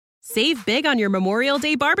Save big on your Memorial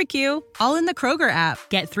Day barbecue, all in the Kroger app.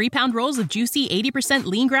 Get 3-pound rolls of juicy 80%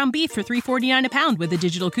 lean ground beef for $3.49 a pound with a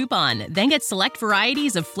digital coupon. Then get select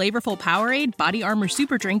varieties of flavorful Powerade, Body Armor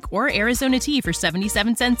Super Drink, or Arizona tea for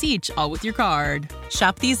 77 cents each, all with your card.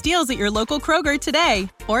 Shop these deals at your local Kroger today,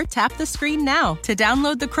 or tap the screen now to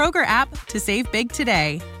download the Kroger app to save big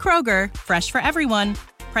today. Kroger, fresh for everyone.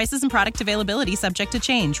 Prices and product availability subject to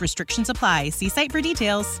change. Restrictions apply. See site for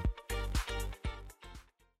details.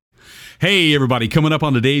 Hey, everybody. Coming up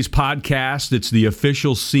on today's podcast, it's the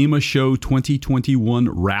official SEMA Show 2021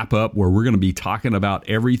 wrap-up, where we're going to be talking about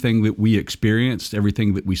everything that we experienced,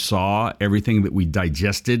 everything that we saw, everything that we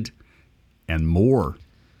digested, and more.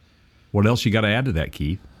 What else you got to add to that,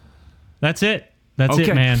 Keith? That's it. That's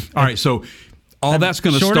it, man. All right, so all that's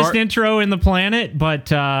going to start... Shortest intro in the planet,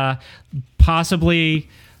 but possibly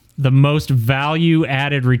the most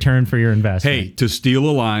value-added return for your investment. Hey, to steal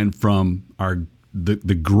a line from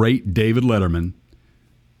the great David Letterman,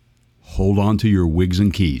 hold on to your wigs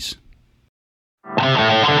and keys.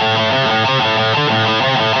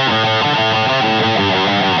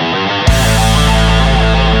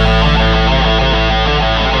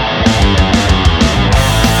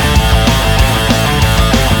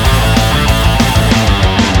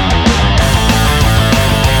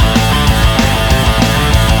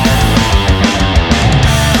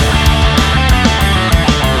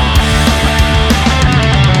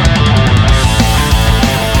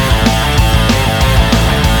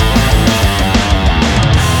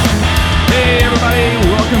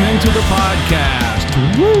 To the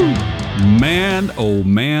podcast. Woo! Man,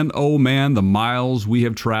 oh man, the miles we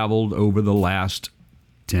have traveled over the last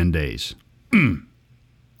 10 days.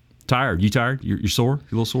 Tired? You tired? You're sore?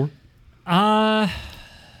 You a little sore?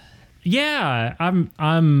 Yeah,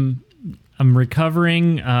 I'm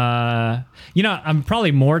recovering. I'm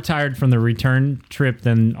probably more tired from the return trip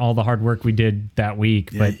than all the hard work we did that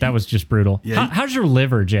week, but that was just brutal. Yeah. How's your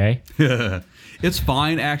liver, Jay? It's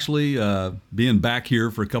fine, actually, being back here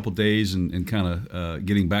for a couple days and kind of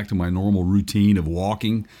getting back to my normal routine of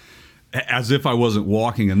walking, as if I wasn't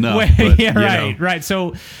walking enough. Right.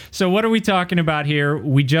 So what are we talking about here?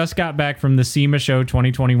 We just got back from the SEMA Show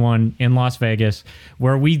 2021 in Las Vegas,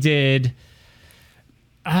 where we did...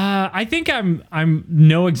 I think I'm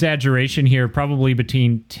no exaggeration here, probably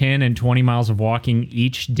between 10 and 20 miles of walking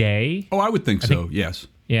each day. Oh, I would think so, yes.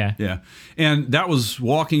 Yeah. And that was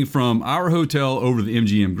walking from our hotel over to the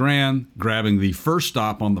MGM Grand, grabbing the first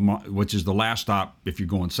stop on which is the last stop if you're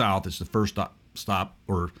going south. It's the first stop,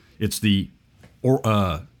 or it's the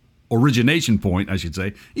origination point, I should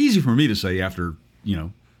say. Easy for me to say after,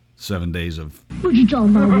 7 days of what you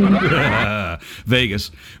talking about?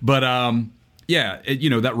 Vegas. But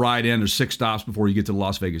that ride in, there's 6 stops before you get to the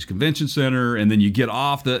Las Vegas Convention Center, and then you get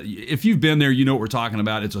off if you've been there, you know what we're talking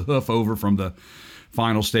about. It's a hoof over from the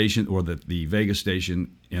final station, or the Vegas station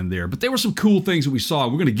in there. But there were some cool things that we saw.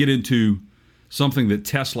 We're going to get into something that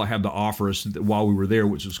Tesla had to offer us while we were there,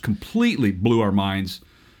 which was completely blew our minds.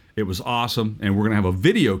 It was awesome, and we're going to have a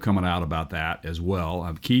video coming out about that as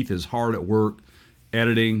well. Keith is hard at work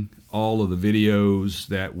editing all of the videos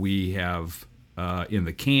that we have in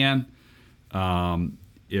the can.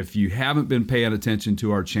 If you haven't been paying attention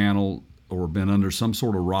to our channel, or been under some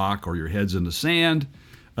sort of rock, or your head's in the sand,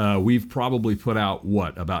 we've probably put out,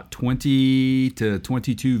 about 20 to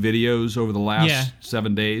 22 videos over the last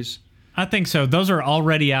 7 days? I think so. Those are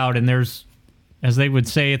already out, and there's, as they would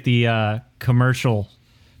say at the commercial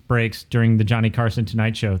breaks during the Johnny Carson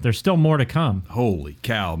Tonight Show, there's still more to come. Holy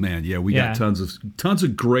cow, man. Yeah, we got tons of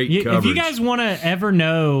great coverage. If you guys want to ever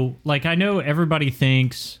know, I know everybody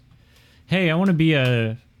thinks, hey, I want to be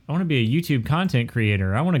a YouTube content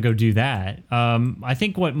creator. I want to go do that. I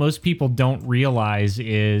think what most people don't realize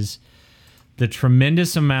is the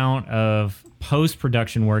tremendous amount of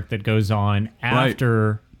post-production work that goes on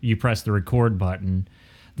after you press the record button.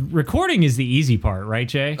 Recording is the easy part, right,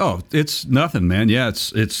 Jay? Oh, it's nothing, man. Yeah,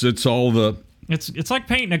 it's all the... It's like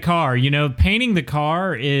painting a car. Painting the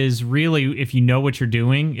car is really, if you know what you're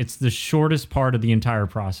doing, it's the shortest part of the entire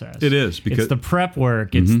process. It is. Because it's the prep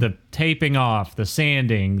work. It's the taping off, the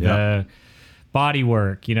sanding, the body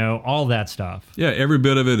work, all that stuff. Yeah, every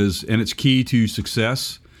bit of it is, and it's key to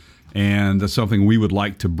success. And that's something we would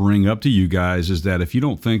like to bring up to you guys, is that if you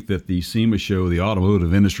don't think that the SEMA Show, the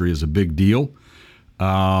automotive industry, is a big deal,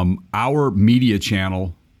 our media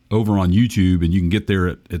channel over on YouTube, and you can get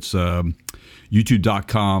there it's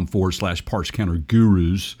youtube.com/Parts Counter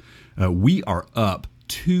Gurus. We are up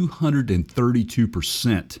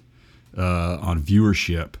 232% on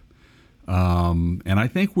viewership. And I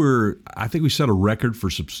think we set a record for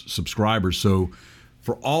subscribers. So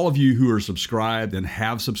For all of you who are subscribed and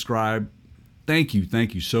have subscribed, thank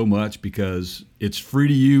you so much, because it's free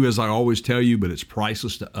to you, as I always tell you, but it's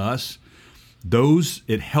priceless to us.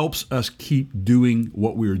 It helps us keep doing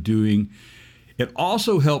what we're doing. It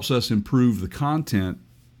also helps us improve the content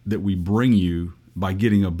that we bring you by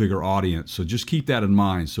getting a bigger audience. So just keep that in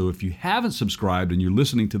mind. So if you haven't subscribed and you're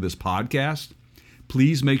listening to this podcast,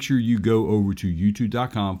 please make sure you go over to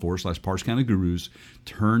youtube.com/Parts Counter Gurus,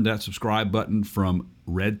 turn that subscribe button from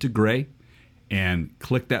red to gray, and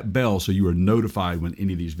click that bell so you are notified when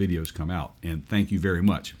any of these videos come out. And thank you very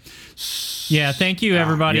much. Yeah, thank you,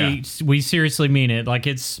 everybody. Yeah. We seriously mean it. Like,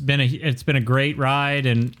 it's been a great ride,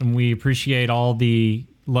 and we appreciate all the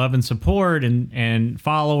love and support and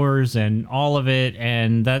followers and all of it,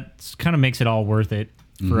 and that kind of makes it all worth it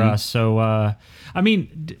for us. So, I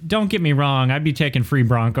mean, don't get me wrong. I'd be taking free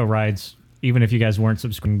Bronco rides even if you guys weren't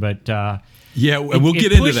subscribing, but yeah, we'll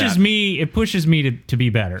get into that. It pushes me to be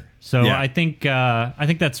better. So yeah. I think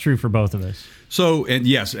that's true for both of us. So, and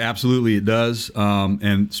yes, absolutely it does.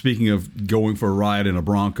 And speaking of going for a ride in a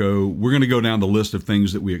Bronco, we're going to go down the list of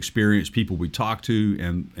things that we experience, people we talk to,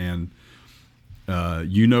 and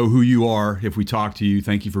you know who you are if we talk to you.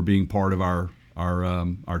 Thank you for being part of our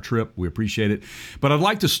trip. We appreciate it. But I'd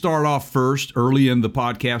like to start off first, early in the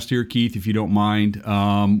podcast here, Keith, if you don't mind.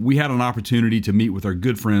 We had an opportunity to meet with our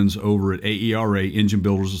good friends over at AERA, Engine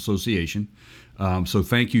Builders Association. So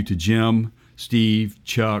thank you to Jim, Steve,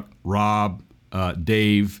 Chuck, Rob,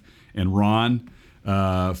 Dave, and Ron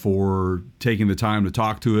for taking the time to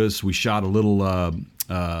talk to us. We shot a little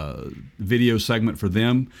video segment for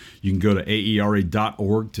them. You can go to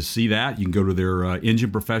aera.org to see that. You can go to their Engine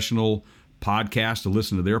Professional podcast to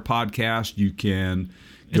listen to their podcast. You can.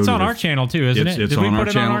 It's on our channel too, isn't it? Did we put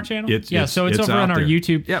it on our channel? So it's over on our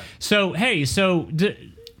YouTube. Yep. So hey,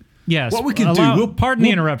 yes. What we can do? Pardon the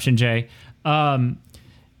interruption, Jay. We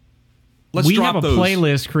have a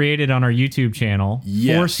playlist created on our YouTube channel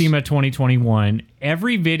for SEMA 2021.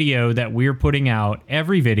 Every video that we're putting out,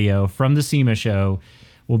 every video from the SEMA show,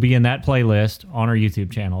 will be in that playlist on our YouTube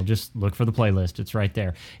channel. Just look for the playlist. It's right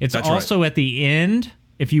there. It's also at the end.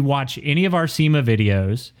 If you watch any of our SEMA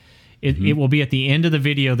videos, it will be at the end of the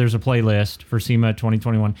video. There's a playlist for SEMA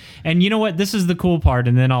 2021. And you know what? This is the cool part,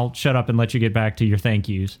 and then I'll shut up and let you get back to your thank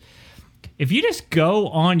yous. If you just go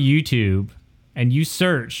on YouTube and you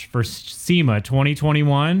search for SEMA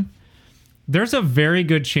 2021, there's a very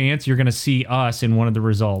good chance you're going to see us in one of the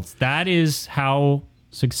results. That is how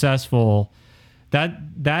successful,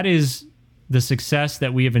 that is the success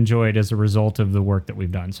that we have enjoyed as a result of the work that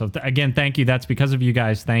we've done. So again, thank you. That's because of you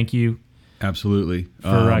guys. Thank you. Absolutely.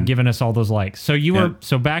 For giving us all those likes. So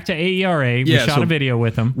so back to AERA. We shot a video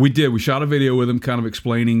with them. We did. We shot a video with them kind of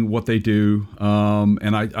explaining what they do.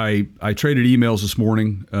 And I traded emails this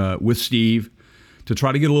morning with Steve to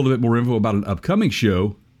try to get a little bit more info about an upcoming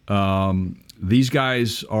show. These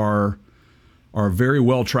guys are very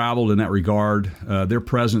well traveled in that regard. Their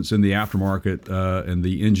presence in the aftermarket and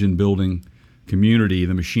the engine building community,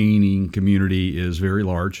 the machining community, is very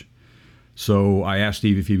large. So I asked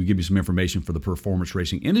Steve if he would give me some information for the Performance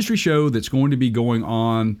Racing Industry Show that's going to be going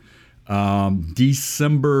on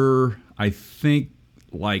December, I think,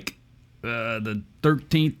 like the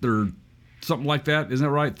 13th or something like that. Isn't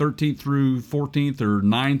that right? 13th through 14th or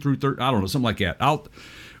 9 through 13th? I don't know, something like that.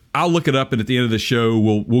 I'll look it up, and at the end of the show,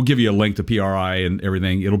 we'll give you a link to PRI and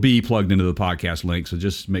everything. It'll be plugged into the podcast link, so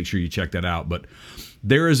just make sure you check that out. But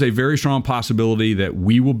there is a very strong possibility that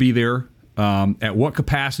we will be there. At what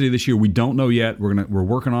capacity this year, we don't know yet. We're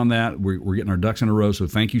working on that. We're getting our ducks in a row. So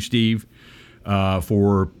thank you, Steve,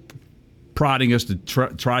 for prodding us to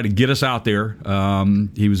try to get us out there.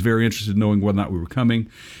 He was very interested in knowing whether or not we were coming,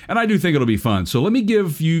 and I do think it'll be fun. So let me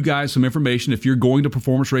give you guys some information. If you're going to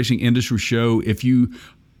Performance Racing Industry Show, if you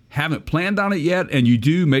haven't planned on it yet, and you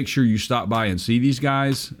do, make sure you stop by and see these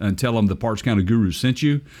guys and tell them the Parts Counter Guru sent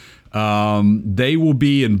you. They will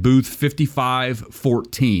be in booth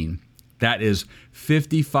 5514. That is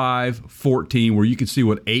 5514, where you can see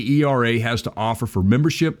what AERA has to offer for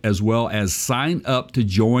membership, as well as sign up to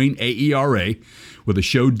join AERA with a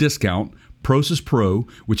show discount. Process Pro,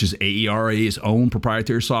 which is AERA's own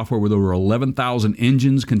proprietary software with over 11,000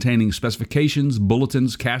 engines containing specifications,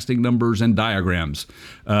 bulletins, casting numbers, and diagrams.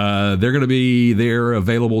 They're going to be there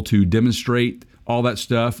available to demonstrate all that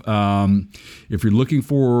stuff. If you're looking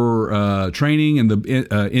for training in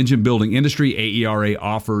the engine building industry, AERA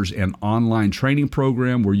offers an online training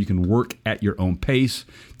program where you can work at your own pace,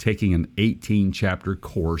 taking an 18-chapter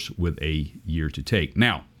course with a year to take.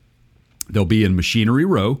 Now, they'll be in Machinery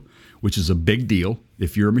Row, which is a big deal.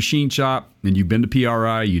 If you're a machine shop and you've been to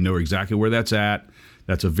PRI, you know exactly where that's at.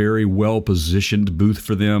 That's a very well-positioned booth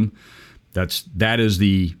for them. That is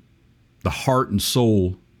the heart and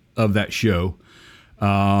soul of that show.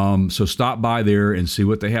 So stop by there and see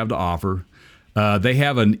what they have to offer. They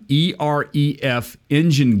have an EREF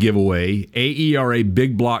engine giveaway, AERA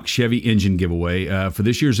Big Block Chevy engine giveaway. For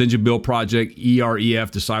this year's engine build project,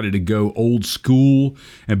 EREF decided to go old school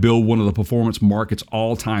and build one of the performance market's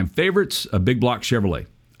all-time favorites, a Big Block Chevrolet.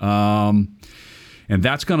 And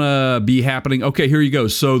that's going to be happening. Okay, here you go.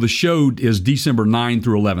 So the show is December 9th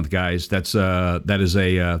through 11th, guys. That is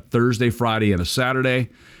a Thursday, Friday, and a Saturday.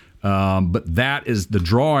 But the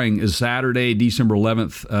drawing is Saturday, December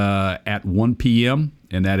 11th at 1 p.m.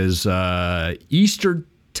 And that is Eastern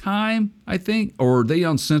time, I think, or are they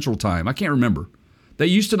on Central time? I can't remember. They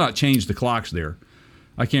used to not change the clocks there.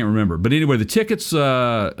 I can't remember. But anyway, the tickets,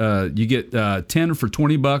 you get 10 for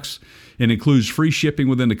 $20. It includes free shipping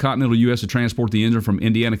within the continental U.S. to transport the engine from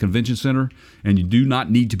Indiana Convention Center, and you do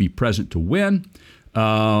not need to be present to win.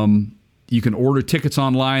 You can order tickets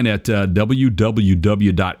online at www.aera.org,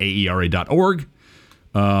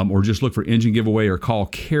 or just look for Engine Giveaway or call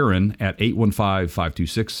Karen at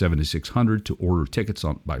 815-526-7600 to order tickets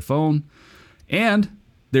by phone. And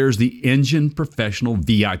there's the Engine Professional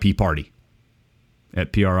VIP Party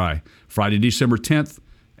at PRI, Friday, December 10th,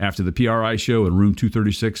 after the PRI show in room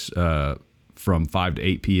 236 from 5 to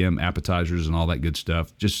 8 p.m., appetizers and all that good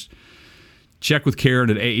stuff. Just check with Karen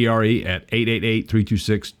at AERE at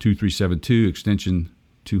 888-326-2372, extension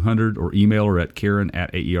 200, or email her at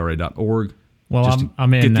karen@aera.org. Well,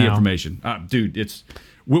 I'm in get now. The information. Dude,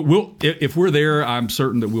 we'll if we're there, I'm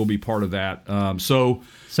certain that we'll be part of that. So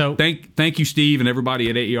thank you, Steve, and everybody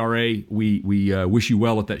at AERA. We wish you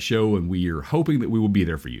well at that show, and we are hoping that we will be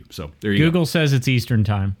there for you. So there you go. Google says it's Eastern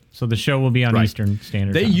time, so the show will be on Eastern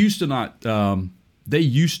Standard Time. They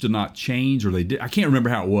used to not change, or they did. I can't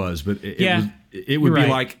remember how it was, but it would be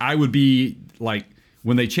like I would be like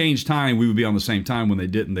when they changed time, we would be on the same time. When they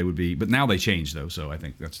didn't, they would be. But now they changed though, so I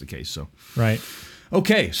think that's the case. So right.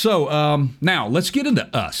 Okay, so now let's get into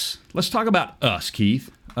us. Let's talk about us, Keith,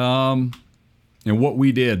 and what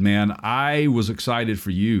we did, man. I was excited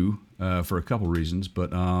for you for a couple reasons,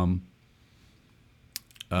 but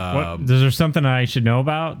is there something I should know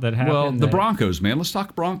about that happened? Well, the Broncos, man. Let's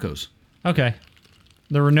talk Broncos. Okay.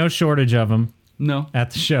 There were no shortage of them. No.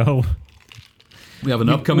 At the show. We have an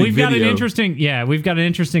upcoming video. We've got an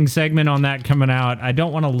interesting segment on that coming out. I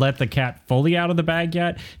don't want to let the cat fully out of the bag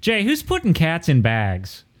yet. Jay, who's putting cats in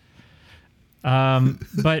bags?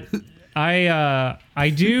 But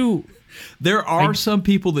I do. There are some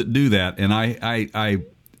people that do that, and I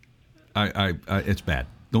it's bad.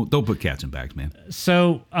 Don't put cats in bags, man.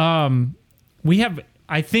 So we have,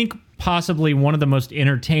 I think, possibly one of the most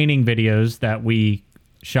entertaining videos that we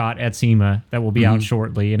shot at SEMA that will be out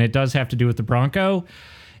shortly, and it does have to do with the Bronco,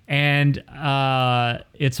 and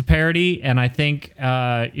it's a parody, and I think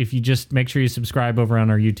if you just make sure you subscribe over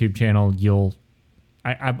on our YouTube channel,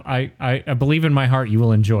 I believe in my heart you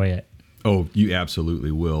will enjoy it. Oh, you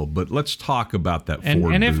absolutely will. But let's talk about that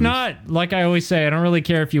Ford and if booth. not, like I always say, I don't really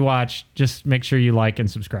care if you watch, just make sure you like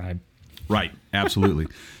and subscribe. Right, absolutely.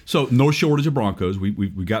 So no shortage of Broncos.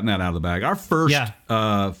 We've gotten that out of the bag. Our first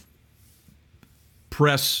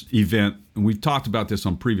press event, and we've talked about this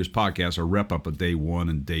on previous podcasts, our rep up of day 1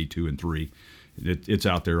 and day 2 and 3. It's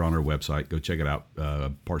out there on our website. Go check it out,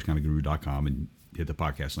 partscounterguru.com, and hit the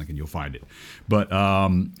podcast link and you'll find it. But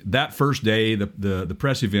that first day, the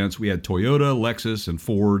press events, we had Toyota, Lexus, and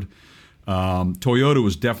Ford. Toyota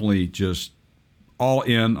was definitely just all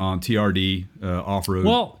in on TRD off-road.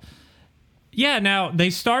 Well, yeah, now they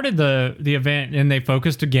started the event and they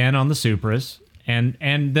focused again on the Supras and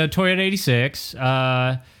the Toyota 86.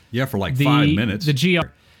 For like 5 minutes. The GR.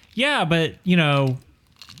 Yeah, but,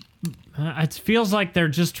 it feels like they're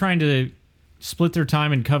just trying to split their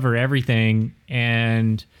time and cover everything.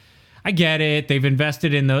 And I get it. They've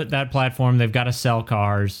invested in that platform. They've got to sell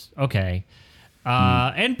cars. Okay.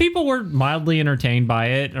 And people were mildly entertained by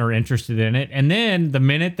it or interested in it. And then the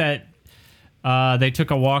minute that they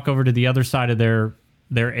took a walk over to the other side of their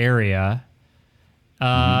area,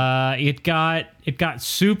 it got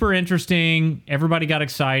super interesting. Everybody got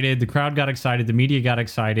excited. The crowd got excited. The media got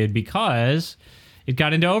excited because it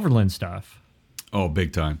got into Overland stuff. Oh,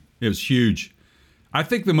 big time. It was huge. I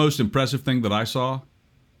think the most impressive thing that I saw,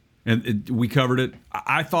 and we covered it,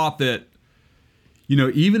 I thought that,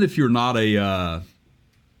 even if you're not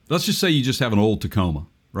let's just say you just have an old Tacoma,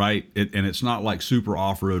 right? And it's not like super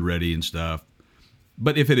off-road ready and stuff.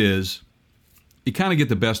 But if it is, you kind of get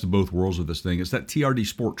the best of both worlds with this thing. It's that TRD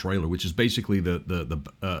Sport trailer, which is basically the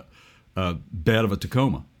bed of a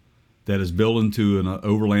Tacoma that is built into an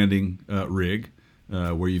overlanding rig.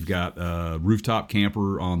 where you've got a rooftop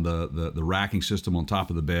camper on the racking system on top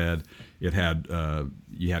of the bed. It had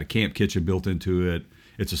you had a camp kitchen built into it.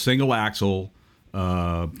 It's a single axle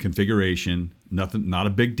configuration. Nothing, not a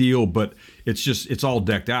big deal, but it's all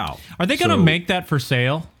decked out. Are they going to make that for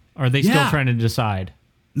sale? Or are they still trying to decide?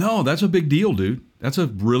 No, that's a big deal, dude. That's a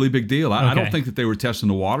really big deal. I don't think that they were testing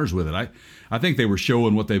the waters with it. I think they were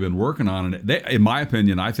showing what they've been working on. And in my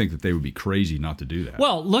opinion, I think that they would be crazy not to do that.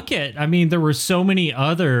 Well, there were so many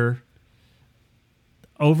other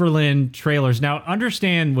Overland trailers. Now,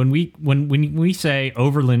 understand when we say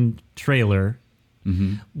Overland trailer,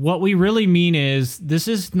 what we really mean is this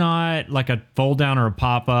is not like a fold down or a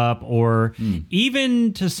pop up or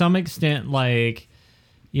even to some extent like,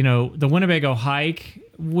 the Winnebago Hike,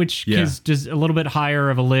 which is just a little bit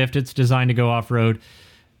higher of a lift. It's designed to go off road.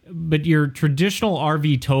 But your traditional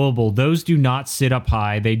RV towable, those do not sit up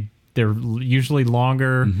high. They're usually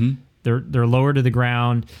longer. They're lower to the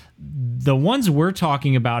ground. The ones we're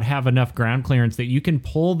talking about have enough ground clearance that you can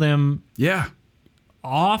pull them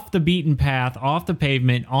off the beaten path, off the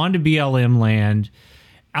pavement, onto BLM land,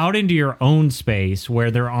 out into your own space where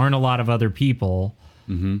there aren't a lot of other people.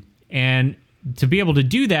 And to be able to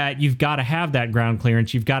do that, you've got to have that ground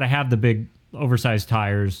clearance. You've got to have the big oversized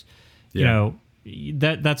tires.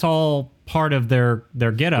 That's all part of their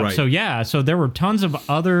getup. Right. So there were tons of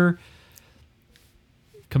other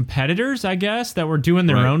competitors, I guess, that were doing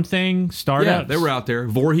their own thing, startups. Yeah, they were out there.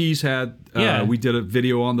 Voorhees had, we did a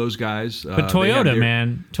video on those guys. But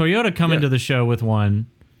Toyota, Toyota coming to the show with one.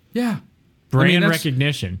 Yeah. Brand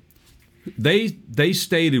recognition. They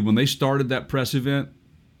stated when they started that press event,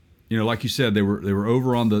 like you said, they were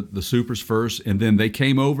over on the Supers first, and then they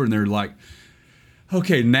came over and they're like,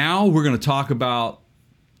 okay, now we're going to talk about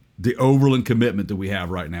the Overland commitment that we have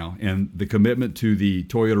right now and the commitment to the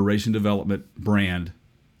Toyota Racing Development brand.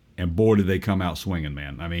 And boy, did they come out swinging,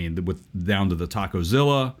 man. I mean, down to the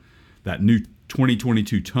Tacozilla, that new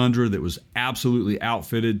 2022 Tundra that was absolutely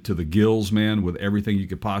outfitted to the gills, man, with everything you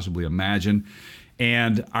could possibly imagine.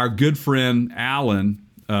 And our good friend Alan,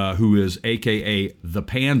 who is a.k.a. the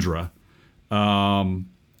Pandra,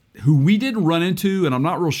 who we didn't run into, and I'm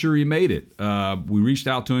not real sure he made it. We reached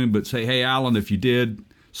out to him, but say, hey, Alan, if you did,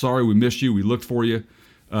 sorry we missed you. We looked for you.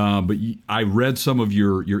 But I read some of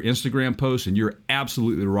your Instagram posts, and you're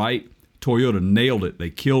absolutely right. Toyota nailed it. They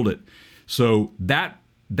killed it. So that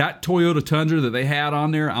Toyota Tundra that they had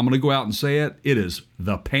on there, I'm going to go out and say it. It is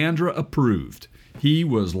the Pandra approved. He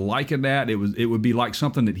was liking that. It would be like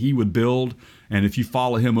something that he would build. And if you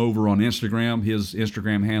follow him over on Instagram, his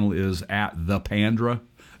Instagram handle is @thepandra,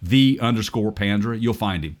 _Pandra. You'll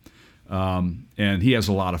find him. And he has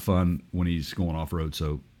a lot of fun when he's going off road.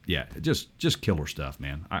 So yeah, just killer stuff,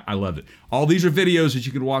 man. I love it. All these are videos that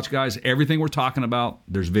you can watch, guys. Everything we're talking about,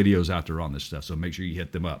 there's videos out there on this stuff. So make sure you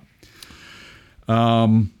hit them up.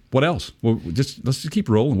 What else? Well, let's just keep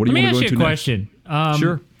rolling. What do you want to go into next? Let me ask you a question.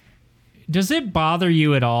 Sure. Does it bother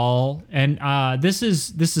you at all? And this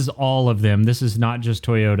is all of them. This is not just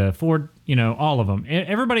Toyota. Ford, all of them.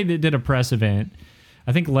 Everybody that did a press event,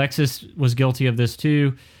 I think Lexus was guilty of this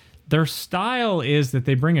too. Their style is that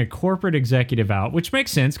they bring a corporate executive out, which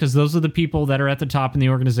makes sense because those are the people that are at the top in the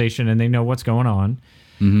organization and they know what's going on.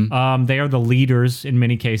 They are the leaders in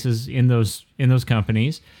many cases in those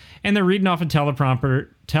companies, and they're reading off a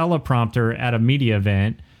teleprompter at a media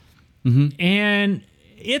event, and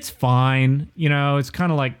it's fine. It's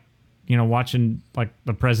kind of like watching like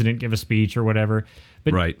the president give a speech or whatever.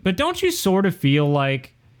 But don't you sort of feel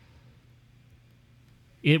like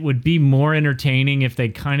it would be more entertaining if they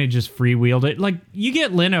kind of just freewheeled it? Like, you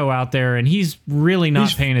get Leno out there, and he's really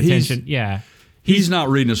not paying attention. He's not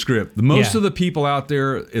reading a script. Most of the people out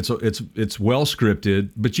there, it's well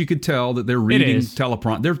scripted, but you could tell that they're reading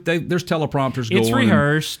teleprompter. There's teleprompters going. It's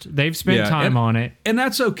rehearsed. They've spent time on it. And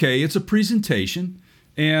that's okay. It's a presentation,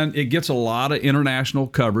 and it gets a lot of international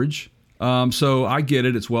coverage. So I get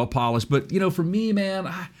it. It's well polished. But, for me,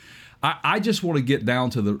 man, I just want to get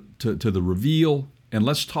down to the reveal. And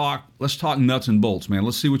let's talk nuts and bolts, man.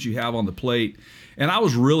 Let's see what you have on the plate. And I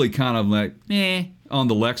was really kind of like, on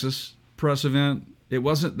the Lexus press event. It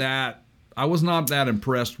wasn't that. I was not that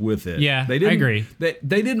impressed with it. Yeah, I agree. They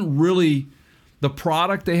didn't really. The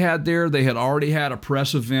product they had there, they had already had a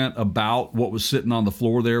press event about what was sitting on the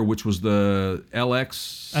floor there, which was the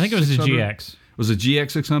LX. I think it was the GX. Was it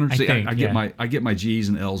GX 600? I get my G's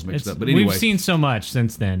and L's mixed up. But anyway, we've seen so much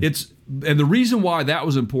since then. And the reason why that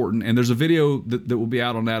was important, and there's a video that will be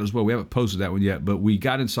out on that as well. We haven't posted that one yet, but we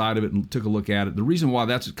got inside of it and took a look at it. The reason why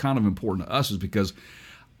that's kind of important to us is because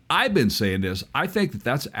I've been saying this. I think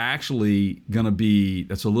that's actually going to be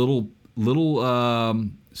a little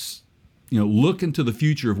look into the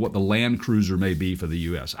future of what the Land Cruiser may be for the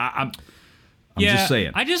U.S. I'm just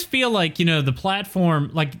saying. I just feel like, the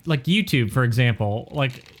platform, like YouTube, for example,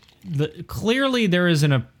 like clearly there is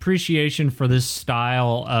an appreciation for this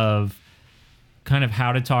style of kind of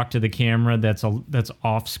how to talk to the camera that's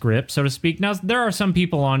off script, so to speak. Now, there are some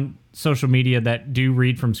people on social media that do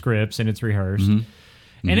read from scripts and it's rehearsed.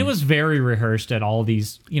 And it was very rehearsed at all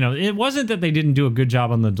these, it wasn't that they didn't do a good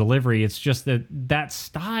job on the delivery. It's just that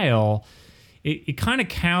style, it kind of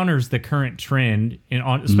counters the current trend,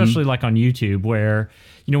 especially like on YouTube, where,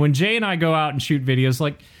 when Jay and I go out and shoot videos,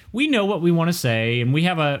 like, we know what we want to say and we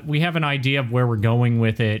have an idea of where we're going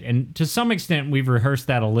with it. And to some extent, we've rehearsed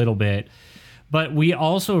that a little bit. But we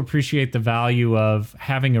also appreciate the value of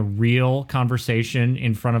having a real conversation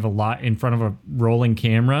in front of a rolling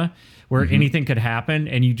camera where anything could happen,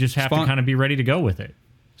 and you just have to kind of be ready to go with it.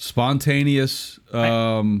 Spontaneous.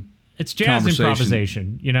 It's jazz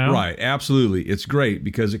improvisation, Right, absolutely. It's great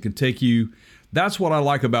because it can take you. That's what I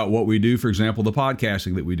like about what we do. For example, the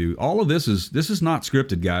podcasting that we do. All of this is not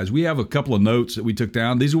scripted, guys. We have a couple of notes that we took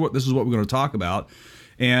down. This is what we're going to talk about.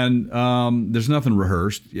 And there's nothing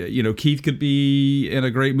rehearsed. Keith could be in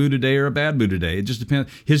a great mood today or a bad mood today. It just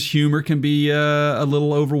depends. His humor can be a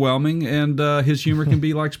little overwhelming, and his humor can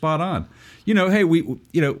be like spot on. Hey,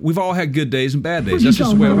 we've all had good days and bad days. That's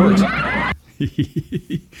just the way it works.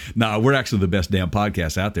 No, we're actually the best damn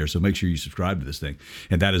podcast out there, so make sure you subscribe to this thing.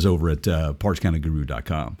 And that is over at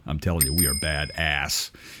partscounterguru.com. I'm telling you, we are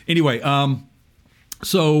badass. Anyway,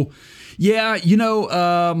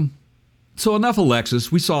 so enough of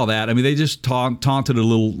Lexus. We saw that. I mean, they just taunted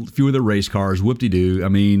a few of the race cars. Whoop-de-doo. I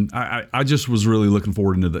mean, I just was really looking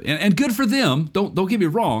forward into the and good for them. Don't get me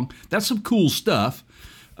wrong. That's some cool stuff.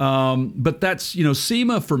 But that's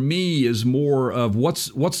SEMA for me is more of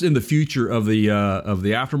what's in the future of the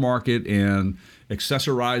aftermarket and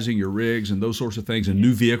accessorizing your rigs and those sorts of things, and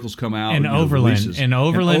new vehicles come out and Overland.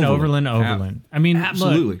 I mean,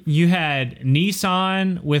 absolutely. Look, you had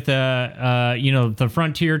Nissan with the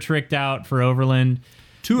Frontier tricked out for Overland.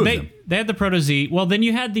 Two of them. They had the Proto Z. Well, then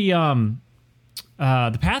you had the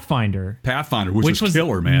Pathfinder. Which was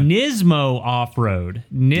killer, man. Nismo off-road.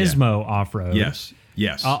 Off-road.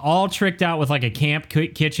 Yes. All tricked out with like a camp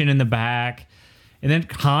kitchen in the back. And then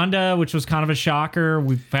Honda, which was kind of a shocker.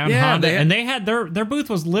 We found Honda, and they had their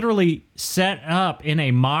booth was literally set up in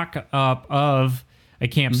a mock-up of a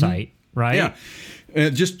campsite, right? Yeah,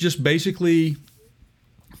 just basically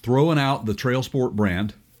throwing out the Trail Sport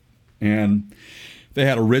brand, and they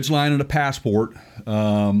had a Ridgeline and a Passport,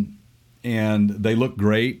 and they looked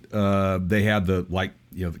great. They had a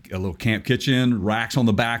little camp kitchen, racks on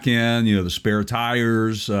the back end, the spare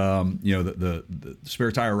tires, the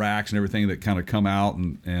spare tire racks and everything that kind of come out,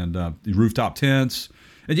 and the rooftop tents.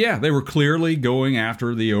 And they were clearly going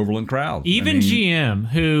after the Overland crowd. Even GM,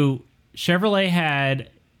 who Chevrolet had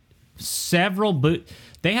several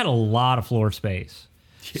they had a lot of floor space.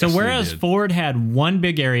 Yes, so whereas Ford had one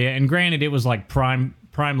big area, and granted it was like prime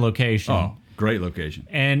location. Oh, great location.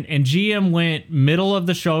 And GM went middle of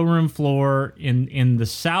the showroom floor in the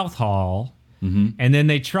South Hall, and then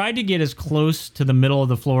they tried to get as close to the middle of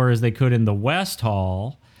the floor as they could in the West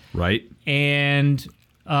Hall. Right. And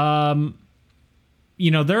their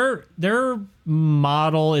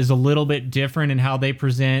model is a little bit different in how they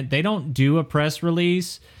present. They don't do a press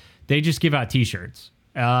release. They just give out T-shirts.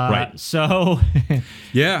 Right. So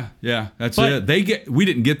yeah, that's it. We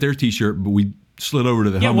didn't get their T-shirt, but we slid over to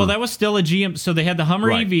the Hummer. Yeah, well, that was still a GM. So they had the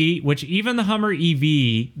Hummer EV, which even the Hummer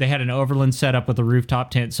EV, they had an Overland setup with a rooftop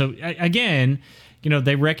tent. So again,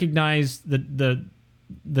 they recognized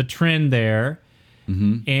the trend there.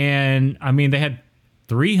 And I mean, they had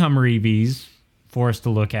 3 Hummer EVs for us to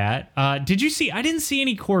look at. Did you see? I didn't see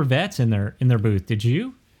any Corvettes in their booth. Did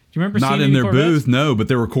you? Do you remember not seeing in their Corvettes? Booth? No, but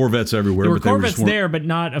there were Corvettes everywhere. There were Corvettes there, but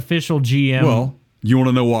not official GM. Well, you want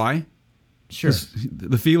to know why? Sure.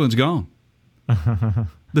 The feeling's gone.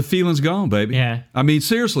 The feeling's gone, baby. Yeah. I mean,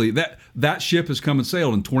 seriously, that ship has come and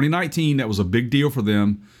sailed. In 2019, that was a big deal for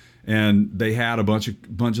them, and they had a bunch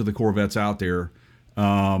of the Corvettes out there,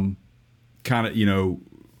 kind of,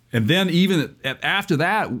 and then even after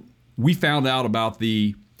that, we found out about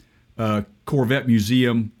the Corvette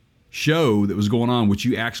Museum show that was going on, which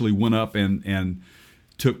you actually went up and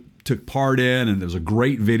took part in, and there's a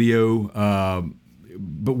great video.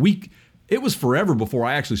 But it was forever before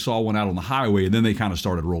I actually saw one out on the highway, and then they kind of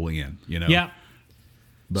started rolling in, Yeah.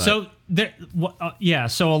 But, so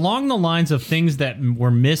so along the lines of things that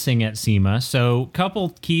were missing at SEMA, so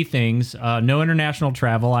couple key things. No international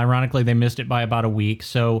travel. Ironically, they missed it by about a week.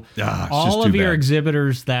 So all of your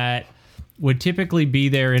exhibitors that would typically be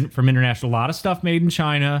there from international, a lot of stuff made in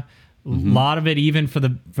China, A lot of it, even for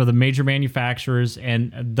the major manufacturers,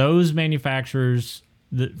 and those manufacturers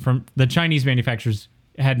from the Chinese manufacturers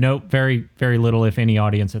had very, very little, if any,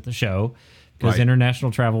 audience at the show because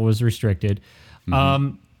international travel was restricted.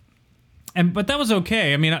 But that was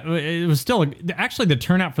okay. I mean, it was still actually the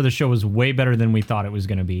turnout for the show was way better than we thought it was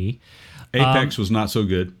going to be. Apex was not so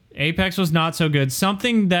good. Apex was not so good.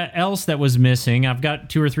 Something else that was missing. I've got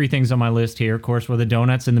 2 or 3 things on my list here. Of course, were the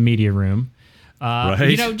donuts in the media room.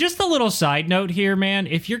 You know, just a little side note here, man.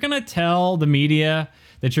 If you're going to tell the media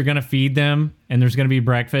that you're going to feed them and there's going to be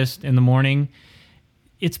breakfast in the morning,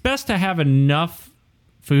 it's best to have enough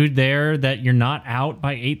food there that you're not out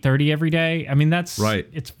by 8:30 every day. I mean, that's right.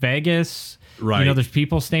 It's Vegas. Right. You know, there's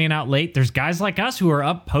people staying out late. There's guys like us who are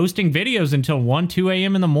up posting videos until 1, 2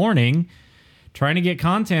 a.m. in the morning trying to get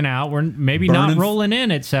content out. We're maybe not rolling in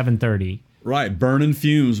at 7:30. Right, burning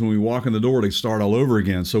fumes when we walk in the door to start all over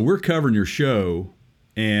again. So we're covering your show,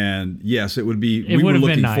 and yes, it would be. We were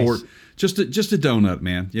looking for just a donut,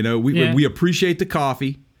 man. You know, we appreciate the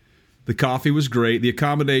coffee. The coffee was great. The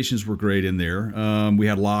accommodations were great in there. We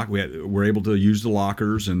were able to use the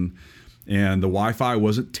lockers, and the Wi-Fi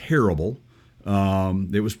wasn't terrible.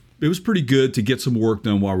 It was pretty good to get some work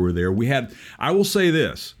done while we were there. I will say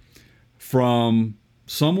this, from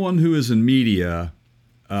someone who is in media.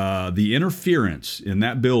 The interference in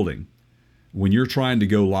that building when you're trying to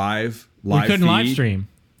go live we couldn't feed, live stream.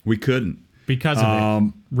 We couldn't. Because of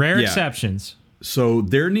it. Rare exceptions. So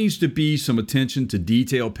there needs to be some attention to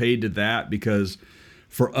detail paid to that, because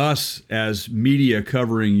for us as media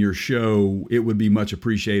covering your show, it would be much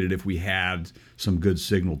appreciated if we had some good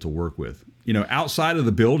signal to work with. You know, outside of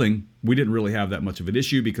the building, we didn't really have that much of an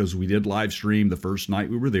issue because we did live stream the first night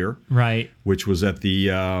we were there, right? Which was at the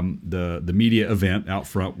media event out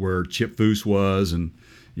front where Chip Foose was, and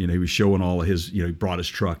you know he was showing all of his, you know, he brought his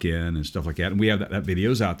truck in and stuff like that, and we have that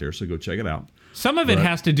video's out there, so go check it out. Some of it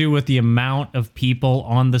has to do with the amount of people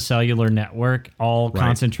on the cellular network, all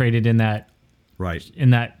concentrated in that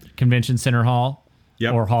convention center hall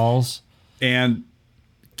or halls, and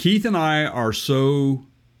Keith and I are so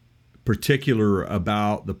particular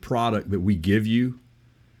about the product that we give you,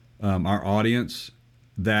 our audience,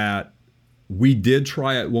 that we did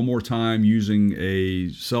try it one more time using a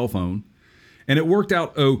cell phone, and it worked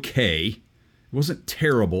out okay. It wasn't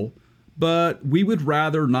terrible, but we would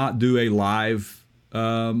rather not do a live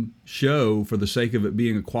show for the sake of it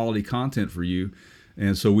being a quality content for you.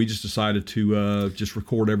 And so we just decided to just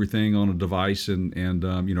record everything on a device and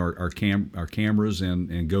you know, our cameras and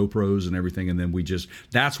GoPros and everything, and then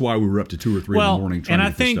that's why we were up to 2 or 3 in the morning trying to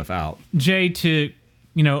get this stuff out. Jay, to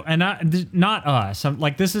you know, and not us.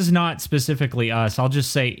 Like, this is not specifically us. I'll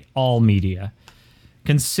just say all media.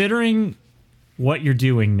 Considering what you're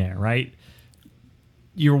doing there, right?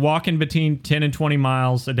 You're walking between 10 and 20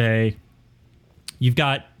 miles a day. You've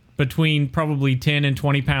got between probably 10 and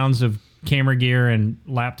 20 pounds of camera gear and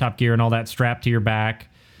laptop gear and all that strapped to your back.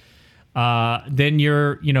 Then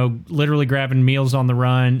you're, you know, literally grabbing meals on the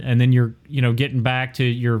run, and then you're, you know, getting back to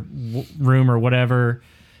your room or whatever.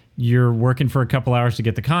 You're working for a couple hours to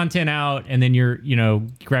get the content out, and then you're, you know,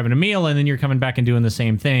 grabbing a meal, and then you're coming back and doing the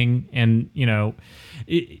same thing. And, you know,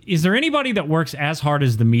 is there anybody that works as hard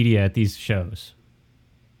as the media at these shows?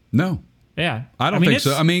 No. Yeah. I don't think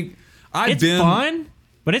so. I mean, it's fun.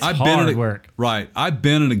 But it's hard work. Right. I've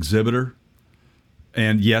been an exhibitor,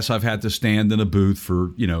 and yes, I've had to stand in a booth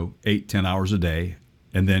for, you know, 8-10 hours a day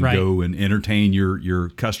and then go and entertain your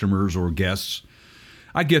customers or guests.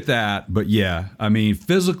 I get that, but yeah, I mean,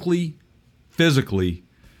 physically,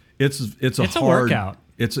 it's a workout.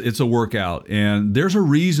 It's a workout, and there's a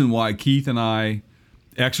reason why Keith and I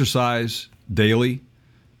exercise daily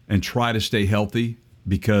and try to stay healthy,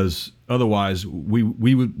 because otherwise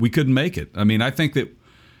we couldn't make it. I mean, I think that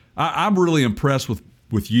I'm really impressed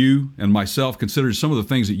with you and myself, considering some of the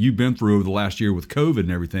things that you've been through over the last year with COVID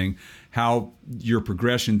and everything, how your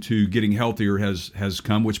progression to getting healthier has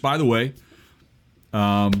come, which, by the way,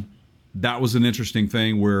 that was an interesting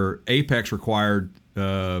thing where Apex required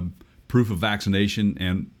proof of vaccination,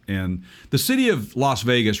 and the city of Las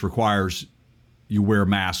Vegas requires you wear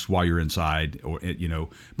masks while you're inside, or, you know,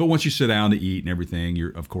 but once you sit down to eat and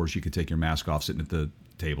everything, of course you could take your mask off sitting at the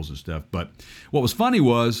tables and stuff. But what was funny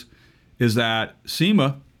is that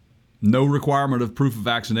SEMA, no requirement of proof of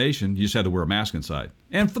vaccination. You just had to wear a mask inside.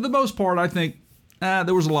 And for the most part, I think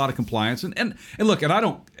there was a lot of compliance. And look,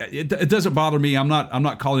 and it doesn't bother me. I'm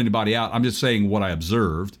not calling anybody out. I'm just saying what I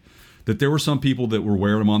observed, that there were some people that were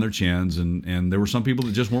wearing them on their chins, and there were some people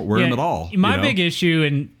that just weren't wearing them at all. My big issue,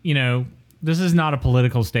 and you know, this is not a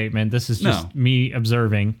political statement. This is just me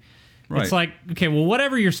observing. Right. It's like, okay, well,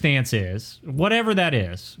 whatever your stance is, whatever that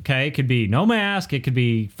is, okay, it could be no mask, it could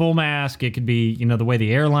be full mask, it could be, the way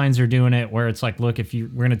the airlines are doing it, where it's like, look, we're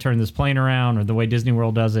going to turn this plane around, or the way Disney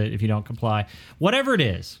World does it, if you don't comply, whatever it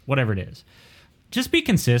is, just be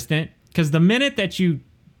consistent, because the minute that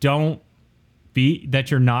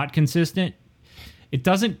that you're not consistent, it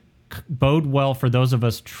doesn't bode well for those of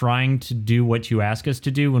us trying to do what you ask us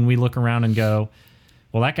to do when we look around and go,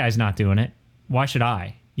 well, that guy's not doing it. Why should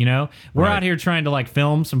I? We're Right. out here trying to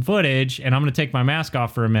film some footage, and I'm going to take my mask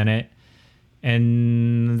off for a minute,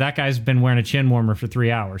 and that guy's been wearing a chin warmer for 3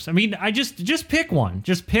 hours. I mean, I just pick one.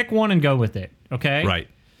 Just pick one and go with it, okay? Right.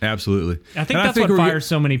 Absolutely. I think that's what fires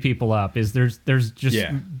so many people up is there's just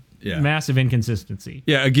massive inconsistency.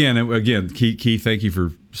 Yeah, again, Keith, thank you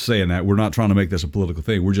for saying that. We're not trying to make this a political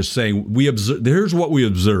thing. We're just saying here's what we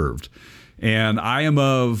observed. And I am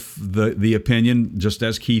of the opinion, just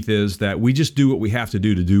as Keith is, that we just do what we have to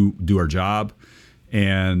do our job.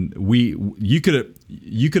 And you could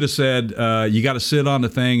have said you got to sit on the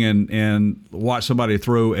thing and watch somebody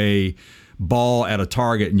throw a ball at a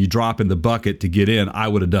target and you drop in the bucket to get in. I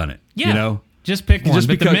would have done it. Yeah. Just pick one.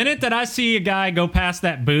 But the minute that I see a guy go past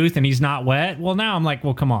that booth and he's not wet, well, now I'm like,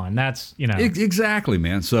 well, come on. That's, Exactly,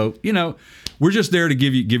 man. So, we're just there to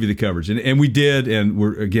give you the coverage. And we did, and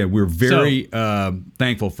we're very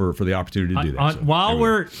thankful for the opportunity to do that.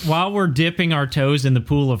 While we're dipping our toes in the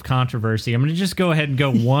pool of controversy, I'm going to just go ahead and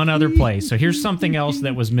go one other place. So here's something else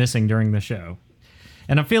that was missing during the show.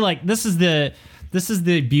 And I feel like this is the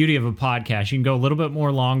beauty of a podcast. You can go a little bit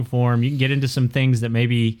more long form. You can get into some things that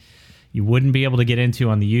maybe you wouldn't be able to get into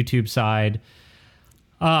on the YouTube side.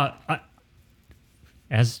 As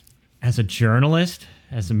a journalist,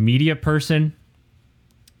 as a media person,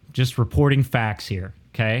 just reporting facts here,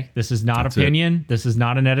 okay? This is not opinion. This is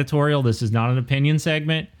not an editorial. This is not an opinion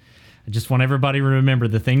segment. I just want everybody to remember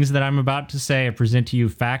the things that I'm about to say I present to you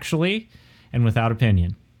factually and without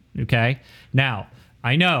opinion, okay? Now,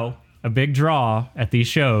 I know a big draw at these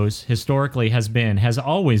shows historically has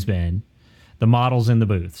always been the models in the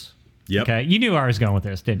booths. Yep. Okay, you knew where I was going with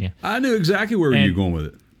this, didn't you? I knew exactly where you were going with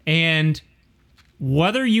it. And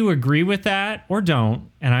whether you agree with that or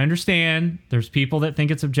don't, and I understand there's people that think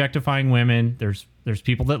it's objectifying women, there's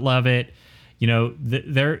people that love it.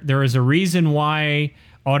 There is a reason why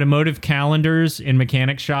automotive calendars in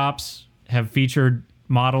mechanic shops have featured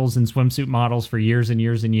models and swimsuit models for years and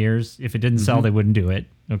years and years. If it didn't sell, they wouldn't do it.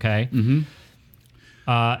 Okay.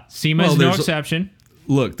 SEMA is no exception.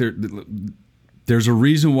 Look, there's a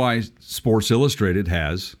reason why Sports Illustrated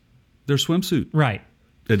has their swimsuit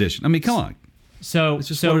edition. I mean, come on. So it's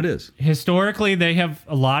just what it is. Historically, a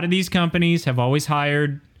lot of these companies have always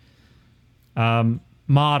hired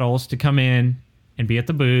models to come in and be at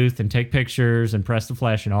the booth and take pictures and press the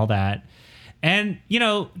flesh and all that. And,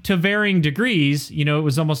 to varying degrees, it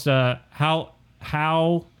was almost how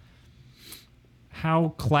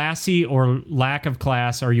classy or lack of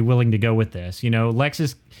class are you willing to go with this?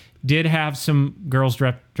 Lexus did have some girls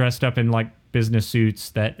dressed up in business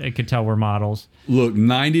suits that I could tell were models. Look,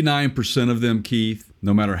 99% of them, Keith,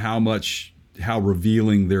 no matter how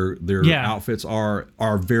revealing their outfits are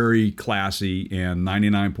very classy, and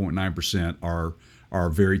 99.9% are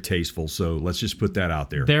very tasteful. So let's just put that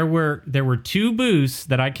out there. There were two booths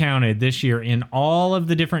that I counted this year in all of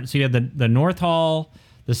the different. So you had the North Hall,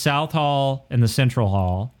 the South Hall, and the Central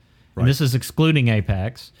Hall. Right. And this is excluding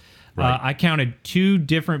Apex. Right. I counted two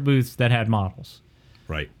different booths that had models.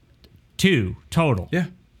 Right. 2 total. Yeah.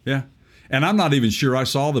 Yeah. And I'm not even sure I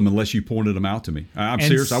saw them unless you pointed them out to me. I'm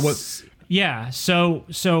serious. I was. Yeah. So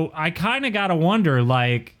I kind of got to wonder,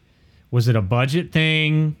 was it a budget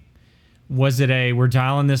thing? Was it we're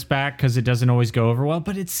dialing this back because it doesn't always go over well?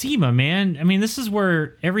 But it's SEMA, man. I mean, this is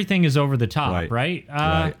where everything is over the top, right?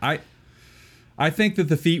 Right. I think that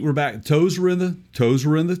the feet were back. Toes were in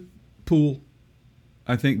the pool,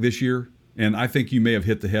 I think, this year. And I think you may have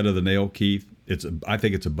hit the head of the nail, Keith. I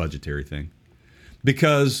think it's a budgetary thing.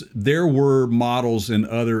 Because there were models in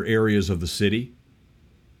other areas of the city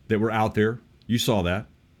that were out there. You saw that.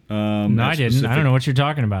 No, I didn't. I don't know what you're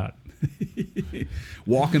talking about.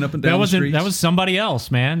 Walking up and down the streets. That was somebody else,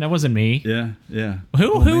 man. That wasn't me. Yeah, yeah.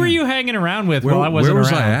 Who were you hanging around with while I wasn't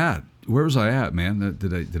around? Where was I at, man?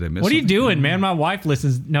 Did I miss? What are you doing, man? My wife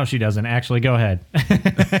listens. No, she doesn't. Actually, go ahead.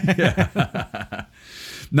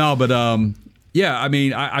 No, but yeah. I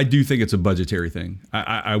mean, I do think it's a budgetary thing.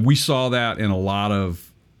 We saw that in a lot of.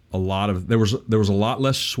 There was a lot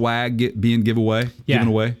less swag being given away.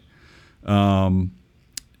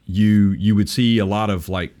 You would see a lot of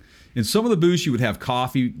in some of the booths you would have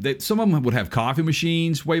coffee. Some of them would have coffee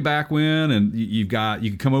machines way back when, and you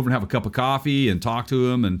could come over and have a cup of coffee and talk to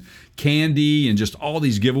them, and candy and just all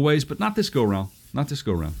these giveaways. But not this go around. Not this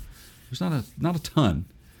go around. There's not a ton.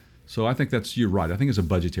 So I think you're right. I think it's a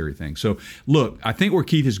budgetary thing. So look, I think where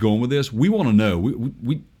Keith is going with this, we want to know.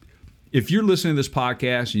 We if you're listening to this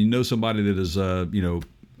podcast and you know somebody that is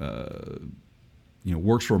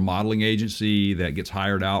works for a modeling agency that gets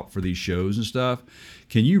hired out for these shows and stuff,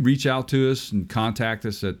 can you reach out to us and contact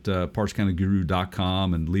us at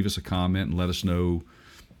partscounterguru.com and leave us a comment and let us know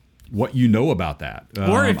what you know about that?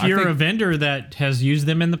 Or if you're a vendor that has used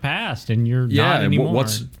them in the past and you're not anymore.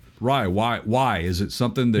 Right. Why? Is it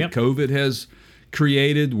something that COVID has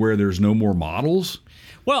created where there's no more models?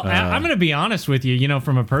 Well, I'm going to be honest with you.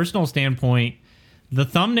 From a personal standpoint, the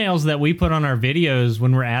thumbnails that we put on our videos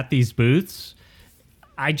when we're at these booths,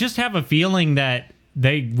 I just have a feeling that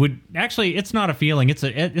they would actually. It's not a feeling. It's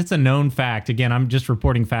a known fact. Again, I'm just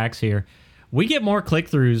reporting facts here. We get more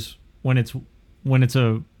click-throughs when it's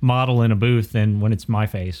a model in a booth than when it's my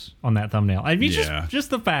face on that thumbnail. I mean,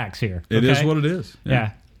 just the facts here. It is what it is.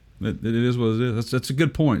 Yeah. It is what it is. That's a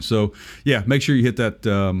good point. So, yeah, make sure you hit that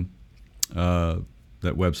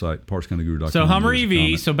that website, partscounterguru.com. So Hummer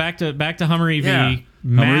EV. So back to Hummer EV. Yeah.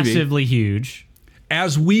 Massively huge.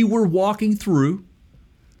 As we were walking through,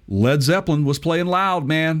 Led Zeppelin was playing loud,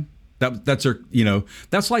 man. That's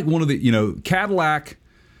like one of the Cadillac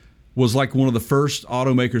was like one of the first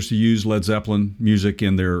automakers to use Led Zeppelin music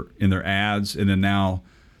in their ads, and then now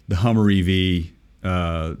the Hummer EV.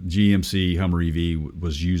 GMC Hummer EV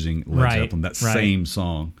was using Led Zeppelin, that same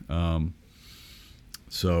song.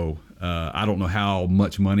 So I don't know how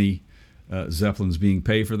much money Zeppelin's being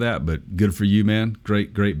paid for that, but good for you, man.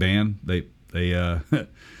 Great band. They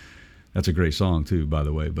that's a great song too, by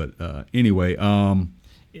the way. But anyway,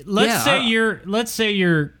 let's say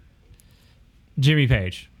you're Jimmy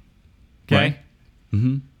Page. Okay. Right.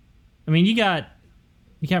 Mm-hmm. I mean, you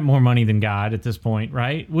got more money than God at this point,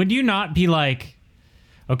 right? Would you not be like,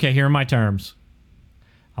 okay, here are my terms.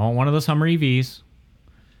 I want one of those Hummer EVs.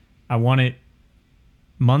 I want it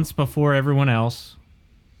months before everyone else.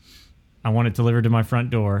 I want it delivered to my front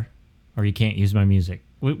door, or you can't use my music.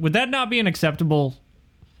 Would that not be an acceptable,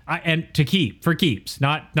 and to keep, for keeps,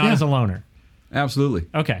 not as a loaner? Absolutely.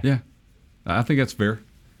 Okay. Yeah. I think that's fair.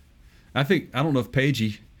 I don't know if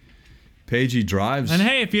Pagey drives. And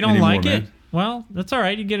hey, if you don't anymore, like man. it, well, that's all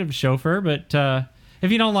right. You get a chauffeur, but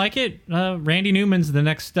if you don't like it, Randy Newman's the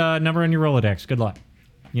next number on your Rolodex. Good luck.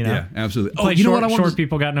 Yeah, absolutely. Oh, you know what? Short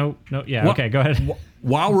people got no. Yeah. Okay, go ahead.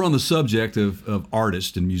 While we're on the subject of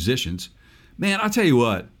artists and musicians, man, I tell you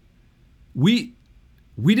what, we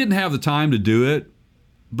didn't have the time to do it,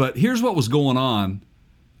 but here's what was going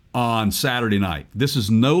on Saturday night. This is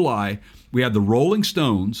no lie. We had the Rolling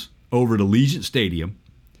Stones over at Allegiant Stadium.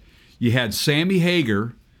 You had Sammy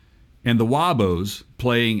Hagar and the Wabos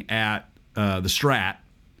playing at the Strat,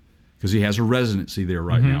 because he has a residency there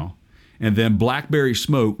right now. And then Blackberry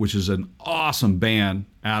Smoke, which is an awesome band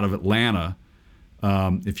out of Atlanta.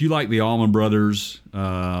 If you like the Allman Brothers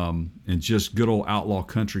and just good old outlaw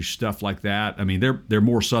country stuff like that, I mean, they're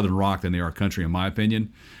more Southern rock than they are country, in my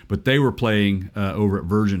opinion. But they were playing over at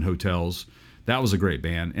Virgin Hotels. That was a great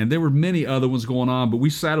band. And there were many other ones going on, but we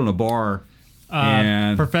sat on a bar.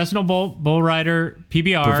 And Professional bull rider,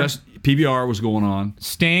 PBR. PBR was going on.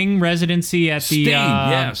 Sting residency at the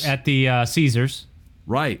yes. at the Caesars.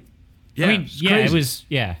 Right. Yeah. I mean, it was.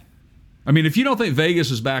 I mean, if you don't think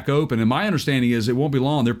Vegas is back open, and my understanding is it won't be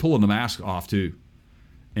long, they're pulling the mask off too,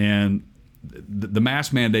 and the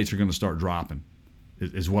mask mandates are going to start dropping,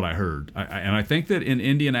 is what I heard. And I think that in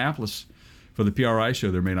Indianapolis for the PRI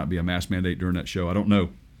show there may not be a mask mandate during that show. I don't know.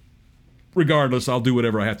 Regardless, I'll do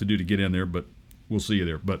whatever I have to do to get in there, but we'll see you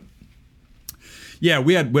there. But yeah,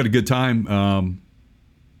 we had a good time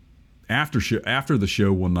after the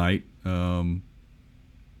show one night.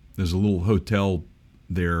 There's a little hotel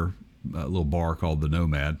there, a little bar called the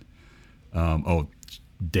Nomad. Oh,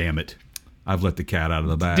 damn it! I've let the cat out of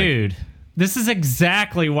the bag, dude. This is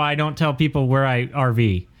exactly why I don't tell people where I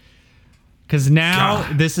RV. Because now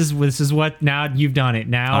this is what now you've done it.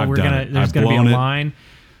 Now there's gonna be a line.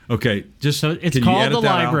 Okay, just so it's called the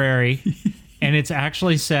library, and it's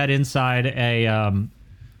actually set inside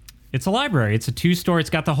it's a library. It's a 2-story. It's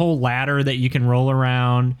got the whole ladder that you can roll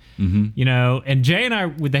around, And Jay and I,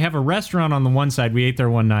 they have a restaurant on the one side. We ate there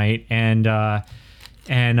one night, and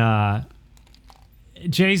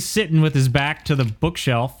Jay's sitting with his back to the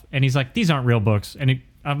bookshelf, and he's like, "These aren't real books." And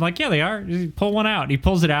I'm like, "Yeah, they are." He pull one out. He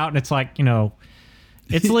pulls it out, and it's like,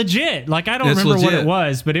 It's legit. Like, I don't remember what it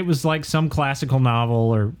was, but it was like some classical novel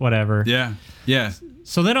or whatever. Yeah, yeah.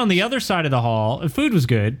 So then on the other side of the hall, food was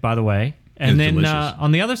good, by the way. And then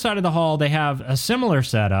on the other side of the hall, they have a similar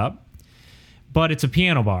setup, but it's a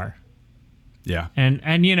piano bar. Yeah.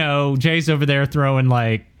 And you know, Jay's over there throwing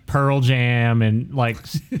like Pearl Jam and like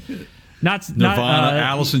Nirvana,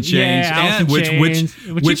 Alice in Chains, Alice in Chains,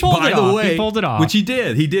 which by the way, he pulled it off. Which he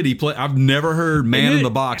did. He played. I've never heard Man in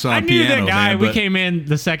the Box on piano. I knew that guy. Man, we came in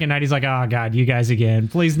the second night. He's like, "Oh God, you guys again!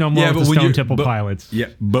 Please no more with the Stone Temple Pilots." Yeah,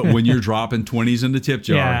 but when you're dropping 20s in the tip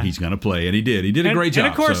jar, he's gonna play, and he did. He did a great job.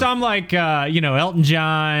 And of course, I'm like, Elton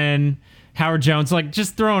John, Howard Jones, like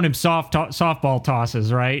just throwing him softball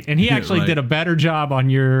tosses, right? And he actually did a better job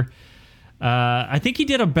on your. I think he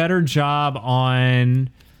did a better job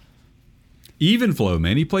on. Even Flow,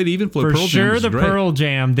 man. He played Even Flow. For Pearl sure, Jam the great. Pearl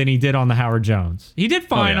Jam than he did on the Howard Jones. He did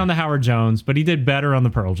fine on the Howard Jones, but he did better on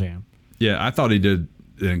the Pearl Jam. Yeah, I thought he did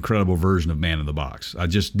an incredible version of Man in the Box. I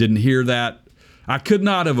just didn't hear that. I could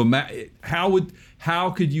not have imagined.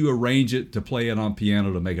 How could you arrange it to play it on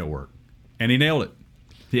piano to make it work? And he nailed it.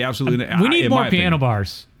 He absolutely nailed it. We need more piano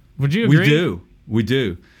bars. Would you agree? We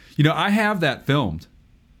do. You know, I have that filmed.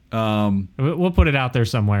 We'll put it out there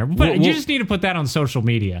somewhere. But you just need to put that on social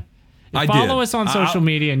media. Follow us on social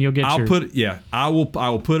media, and you'll get. I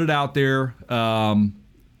will put it out there on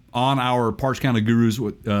our Parts Counter Gurus,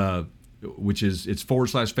 which is it's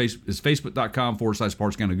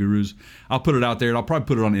facebook.com/Parts Counter Gurus. I'll put it out there, and I'll probably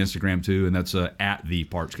put it on Instagram too, and that's at the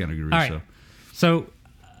Parts Counter Gurus. All right. So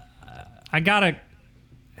I gotta.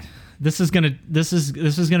 This is gonna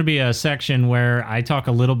be a section where I talk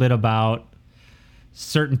a little bit about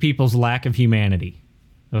certain people's lack of humanity.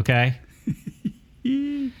 Okay.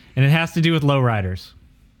 And it has to do with lowriders.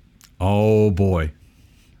 Oh, boy.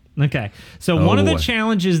 Okay. So one of the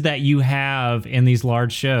challenges that you have in these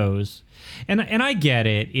large shows, and I get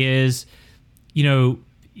it, is, you know,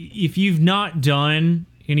 if you've not done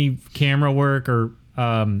any camera work or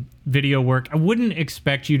video work, I wouldn't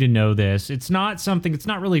expect you to know this. It's not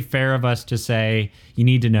really fair of us to say you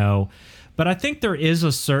need to know. But I think there is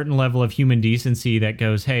a certain level of human decency that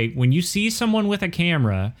goes, hey, when you see someone with a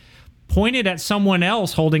camera pointed at someone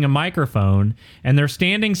else holding a microphone and they're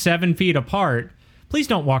standing 7 feet apart, please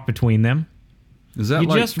don't walk between them. Is that you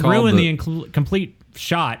like just ruin the complete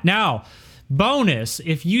shot. Now, bonus,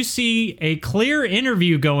 if you see a clear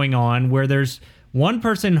interview going on where there's one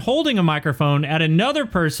person holding a microphone at another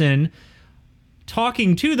person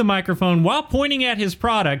talking to the microphone while pointing at his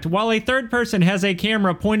product, while a third person has a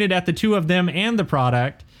camera pointed at the two of them and the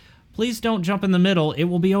product, please don't jump in the middle. It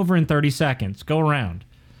will be over in 30 seconds. Go around.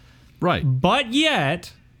 Right. But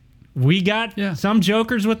yet, we got some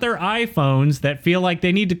jokers with their iPhones that feel like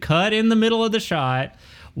they need to cut in the middle of the shot,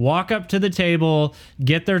 walk up to the table,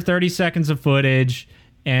 get their 30 seconds of footage,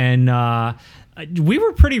 and we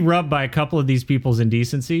were pretty rubbed by a couple of these people's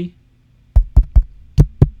indecency.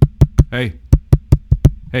 Hey,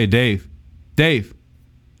 Dave.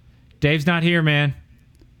 Dave's not here, man.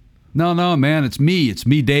 No, man, it's me,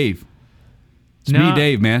 Dave. It's me,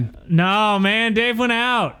 Dave, man. No, man, Dave went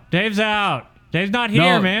out. Dave's out. Dave's not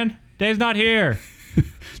here, man. Dave's not here.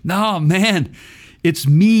 No, man, it's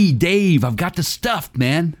me, Dave. I've got the stuff,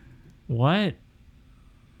 man. What?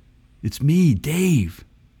 It's me, Dave.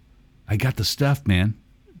 I got the stuff, man.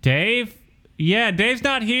 Dave? Yeah, Dave's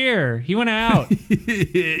not here. He went out.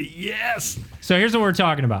 Yes. So here's what we're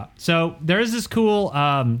talking about. So there's this cool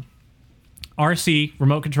RC,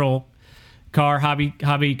 remote control car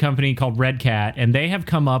hobby company called Red Cat, and they have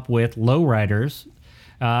come up with lowriders.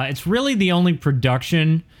 It's really the only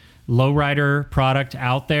production lowrider product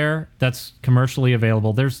out there that's commercially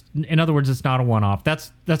available. In other words, it's not a one-off.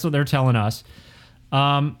 That's what they're telling us.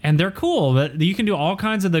 And they're cool. You can do all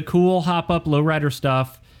kinds of the cool hop-up lowrider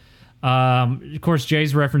stuff. Of course,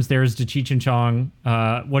 Jay's reference there is to Cheech and Chong.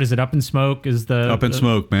 What is it? Up in Smoke is the Up in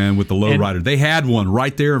Smoke, man, with the lowrider. They had one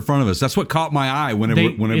right there in front of us. That's what caught my eye whenever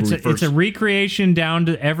we first. It's a recreation down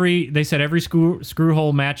to every screw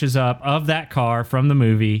hole matches up of that car from the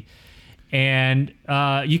movie, and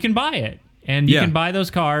you can buy it. And you can buy those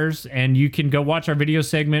cars, and you can go watch our video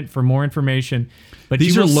segment for more information. But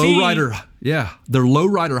these are lowrider, they're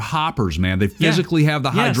lowrider hoppers, man. They physically have the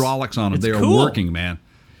hydraulics on them. They are working, man.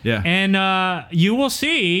 Yeah. And you will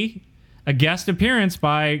see a guest appearance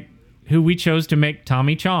by who we chose to make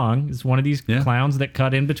Tommy Chong. It's one of these clowns that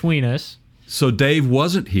cut in between us. So Dave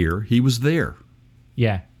wasn't here. He was there.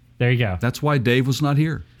 Yeah. There you go. That's why Dave was not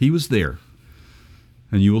here. He was there.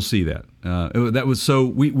 And you will see that. That was so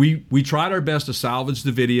we tried our best to salvage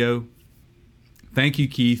the video. Thank you,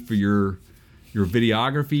 Keith, for your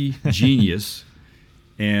videography genius.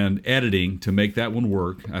 and editing to make that one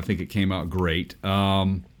work. I think it came out great.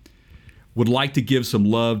 Would like to give some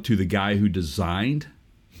love to the guy who designed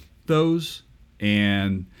those,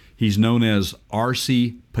 and he's known as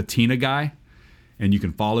RC Patina Guy, and you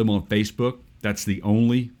can follow him on Facebook. That's the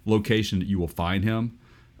only location that you will find him.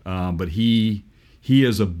 But he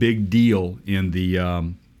is a big deal in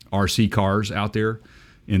the RC cars out there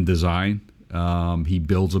in design. He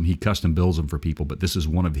builds them. He custom builds them for people. But this is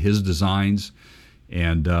one of his designs.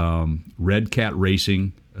 And Red Cat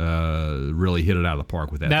Racing really hit it out of the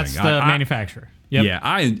park with that That's thing. the manufacturer. Yep. Yeah,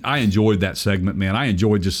 I enjoyed that segment, man. I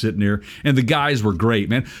enjoyed just sitting there. And the guys were great,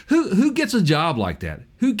 man. Who gets a job like that?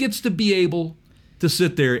 Who gets to be able to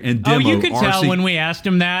sit there and demo RC? Oh, you could tell when we asked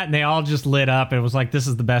them that, and they all just lit up. It was like, this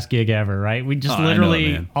is the best gig ever, right? We just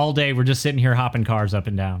literally all day, we're just sitting here hopping cars up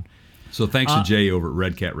and down. So thanks to Jay over at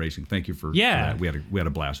Red Cat Racing. Thank you for that. We had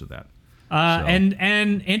a blast with that.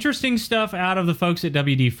 And interesting stuff out of the folks at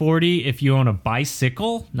WD-40. If you own a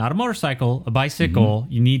bicycle, not a motorcycle, a bicycle,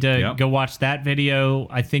 you need to go watch that video.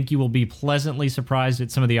 I think you will be pleasantly surprised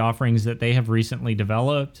at some of the offerings that they have recently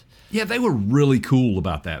developed. Yeah, they were really cool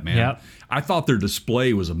about that, man. Yep. I thought their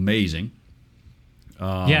display was amazing.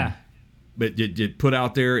 Yeah. But it put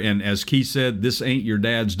out there, and as Keith said, this ain't your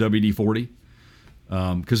dad's WD-40,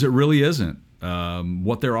 because it really isn't.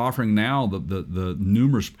 What they're offering now, the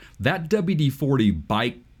numerous, that WD-40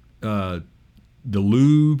 bike, the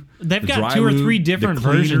lube, they've the got dry 2 or lube, 3 the different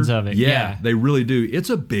cleaner. versions of it. Yeah, they really do. It's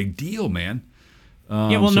a big deal, man.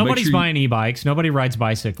 Well, so nobody's buying e-bikes. Nobody rides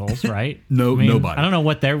bicycles, right? Nobody. I don't know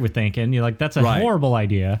what they were thinking. You're like, that's a horrible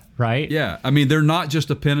idea, right? Yeah, I mean, they're not just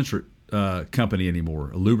a penetrant company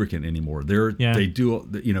anymore, a lubricant anymore. They do,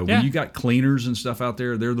 when you got cleaners and stuff out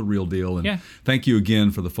there, they're the real deal. And thank you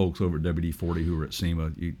again for the folks over at WD-40 who were at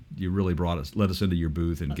SEMA. You really let us into your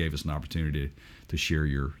booth and gave us an opportunity to share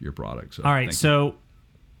your product. So, all right, so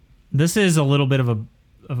this is a little bit of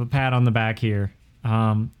a pat on the back here.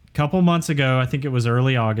 Couple months ago, I think it was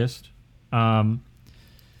early August,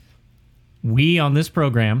 we on this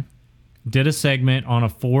program did a segment on a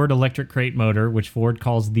Ford electric crate motor, which Ford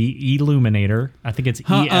calls the Illuminator. I think it's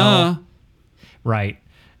EL. Right.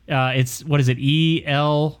 It's, what is it?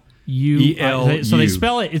 E-L-U. So they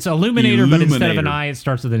spell it, it's Illuminator, but instead of an I, it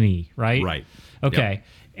starts with an E, right? Right. Okay. Yep.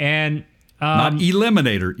 And not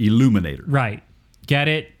Eliminator, Illuminator. Right. Get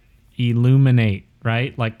it? Illuminate.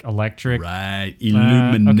 Right? Like electric. Right.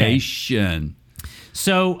 Illumination. Okay.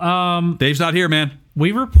 So, Dave's not here, man.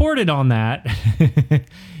 We reported on that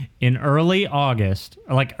in early August.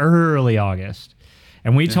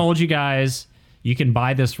 And we told you guys you can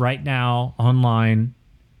buy this right now online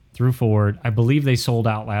through Ford. I believe they sold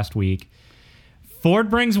out last week.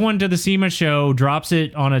 Ford brings one to the SEMA show, drops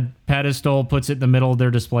it on a pedestal, puts it in the middle of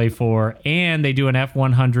their display floor, and they do an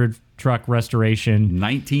F100 truck restoration.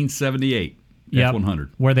 1978. Yep,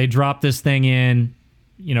 F100. where they dropped this thing in,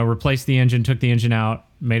 replaced the engine, took the engine out,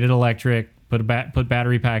 made it electric, put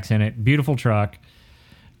battery packs in it. Beautiful truck.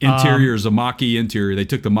 Interior is a Mach-E interior. They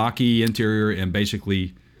took the Mach-E interior and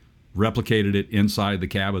basically replicated it inside the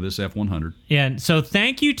cab of this F100. Yeah, and so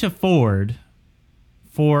thank you to Ford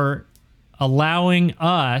for allowing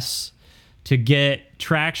us to get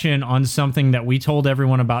traction on something that we told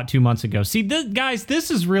everyone about 2 months ago. See, guys, this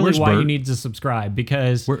is really Where's why Bert? you need to subscribe,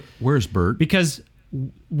 because where's Bert? Because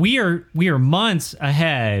we are months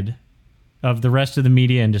ahead of the rest of the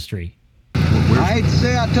media industry. I hate to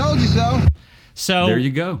say I told you so. So there you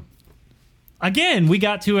go. Again, we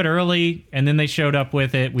got to it early, and then they showed up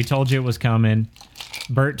with it. We told you it was coming.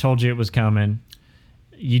 Bert told you it was coming.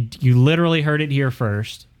 You literally heard it here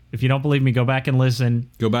first. If you don't believe me, go back and listen.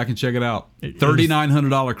 Go back and check it out.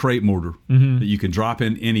 $3,900 crate motor that you can drop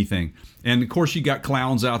in anything. And, of course, you got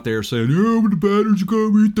clowns out there saying, but the batteries are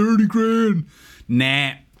going to be $30,000.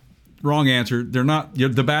 Nah. Wrong answer. They're not.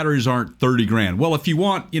 The batteries aren't $30,000. Well, if you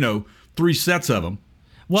want, 3 sets of them,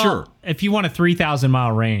 sure. If you want a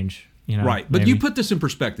 3,000-mile range, right. But you put this in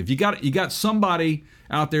perspective. You got somebody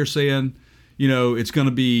out there saying, it's going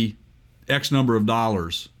to be X number of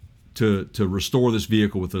dollars to restore this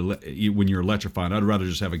vehicle when you're electrifying. I'd rather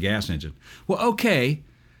just have a gas engine. Well, okay.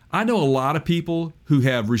 I know a lot of people who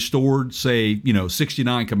have restored, say,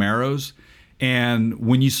 69 Camaros, and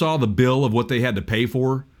when you saw the bill of what they had to pay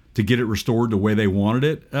for to get it restored the way they wanted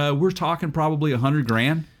it, we're talking probably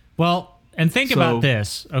 $100,000. Well, and think about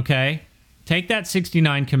this, okay? Take that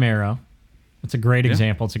 69 Camaro. It's a great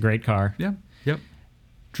example. It's a great car. Yeah. Yep.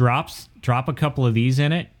 Drop a couple of these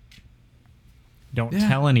in it. Don't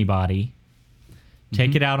tell anybody.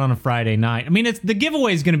 Take it out on a Friday night. I mean, the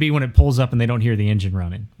giveaway is going to be when it pulls up and they don't hear the engine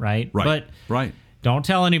running, right? Right. But right. Don't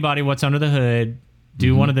tell anybody what's under the hood.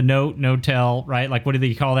 do one of the no tell, right? Like, what do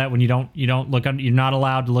they call that when you don't look under, you're not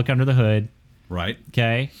allowed to look under the hood. Right.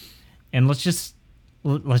 Okay. And let's just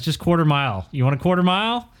quarter mile. You want a quarter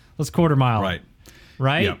mile? Let's quarter mile. Right.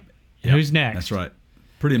 Right? Yep. Who's next? That's right.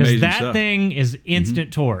 Pretty amazing that stuff. thing is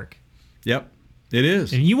instant torque. Yep. It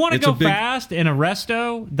is. And you want to go fast in a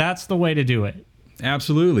resto, that's the way to do it.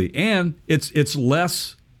 Absolutely. And it's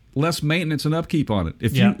less maintenance and upkeep on it.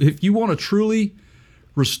 If you want to truly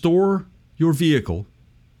restore your vehicle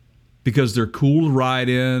because they're cool to ride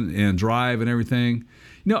in and drive and everything,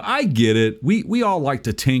 I get it. We all like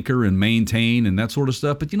to tinker and maintain and that sort of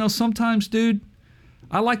stuff. But sometimes, dude,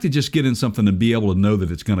 I like to just get in something and be able to know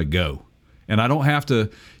that it's going to go. And I don't have to,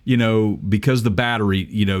 because the battery,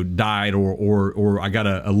 died or I got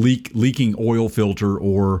a leaking oil filter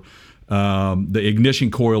or the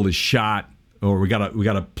ignition coil is shot or we got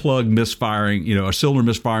a plug misfiring, a cylinder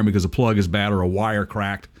misfiring because a plug is bad or a wire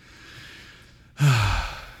cracked.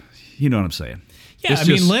 You know what I'm saying? Yeah,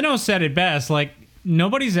 Leno said it best. Like,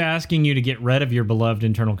 nobody's asking you to get rid of your beloved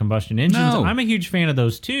internal combustion engines. No. I'm a huge fan of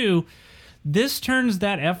those too. This turns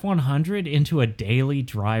that F-100 into a daily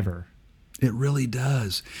driver. It really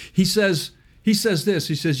does. He says this.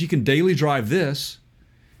 He says you can daily drive this,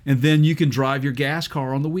 and then you can drive your gas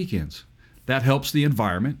car on the weekends. That helps the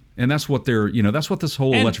environment, and that's what that's what this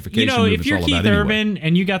whole electrification movement is all about. If you're Keith Urban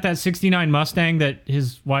and you got that '69 Mustang that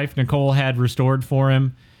his wife Nicole had restored for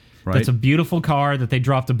him, right. That's a beautiful car that they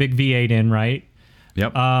dropped a big V8 in, right?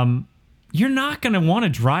 Yep. You're not going to want to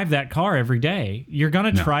drive that car every day. You're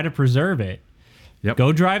going to try to preserve it. Yep.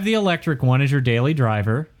 Go drive the electric one as your daily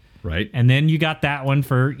driver. Right. And then you got that one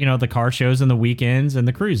for, the car shows and the weekends and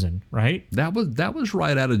the cruising, right? That was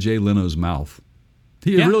right out of Jay Leno's mouth.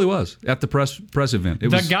 It really was at the press event.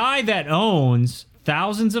 The guy that owns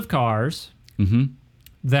thousands of cars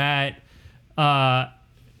that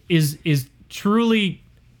is truly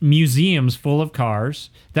museums full of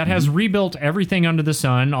cars, that has rebuilt everything under the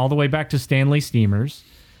sun all the way back to Stanley steamers.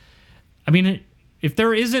 I mean, if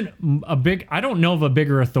there isn't I don't know of a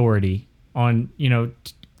bigger authority on,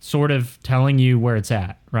 sort of telling you where it's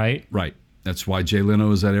at, right? Right. That's why Jay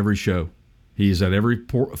Leno is at every show. He's at every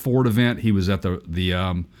Ford event. He was at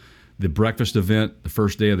the breakfast event the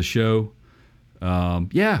first day of the show.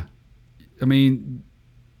 Yeah. I mean,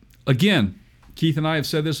 again, Keith and I have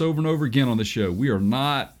said this over and over again on the show. We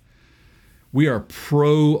are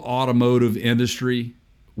pro-automotive industry.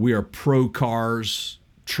 We are pro-cars,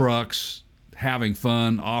 trucks, having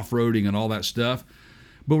fun, off-roading, and all that stuff.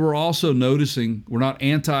 But we're also noticing we're not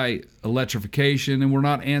anti-electrification and we're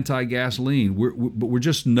not anti-gasoline. But we're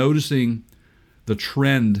just noticing the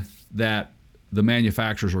trend that the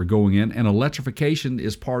manufacturers are going in, and electrification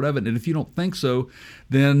is part of it. And if you don't think so,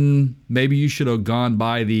 then maybe you should have gone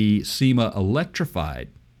by the SEMA Electrified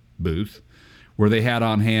booth where they had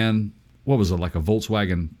on hand, what was it, like a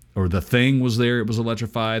Volkswagen, or the Thing was there, it was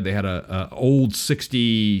electrified. They had a old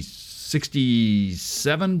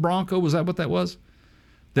 67 Bronco, was that what that was?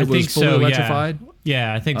 That was fully electrified?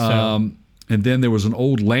 Yeah, I think so. And then there was an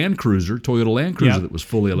old Land Cruiser, Toyota Land Cruiser, that was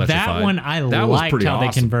fully electrified. That one liked how they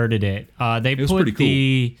converted it. It was pretty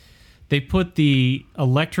cool. They put the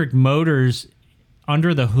electric motors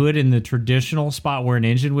under the hood in the traditional spot where an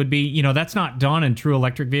engine would be. That's not done in true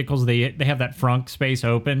electric vehicles. They have that front space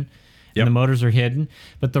open, and the motors are hidden.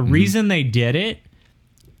 But the reason they did it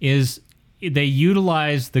is they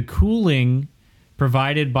utilized the cooling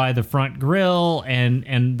provided by the front grille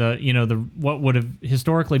and the what would have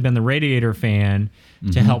historically been the radiator fan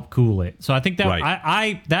to help cool it. So I think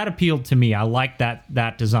that that appealed to me. I like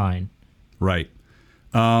that design. Right.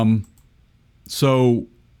 So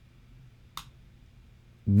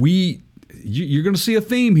you're going to see a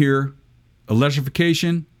theme here: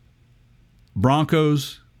 electrification,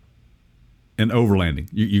 Broncos, and overlanding.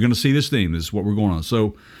 You're going to see this theme. This is what we're going on.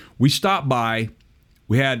 So we stopped by.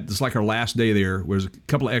 We had, it's like our last day there. There's a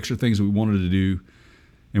couple of extra things that we wanted to do,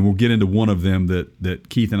 and we'll get into one of them that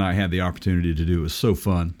Keith and I had the opportunity to do. It was so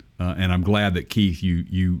fun, and I'm glad that, Keith,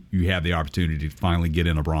 you had the opportunity to finally get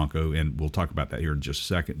in a Bronco, and we'll talk about that here in just a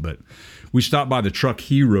second. But we stopped by the Truck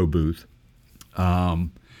Hero booth,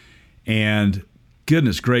 and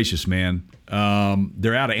goodness gracious, man,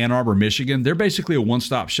 they're out of Ann Arbor, Michigan. They're basically a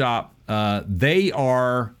one-stop shop. They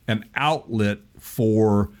are an outlet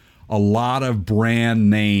for a lot of brand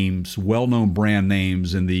names, well-known brand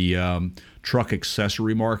names in the truck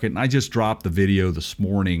accessory market. And I just dropped the video this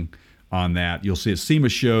morning on that. You'll see a SEMA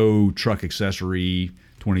Show Truck Accessory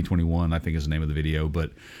 2021, I think is the name of the video.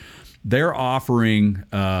 But they're offering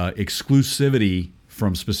exclusivity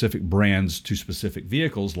from specific brands to specific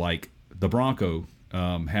vehicles, like the Bronco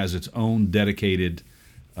has its own dedicated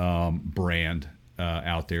brand.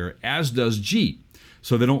 out there, as does Jeep.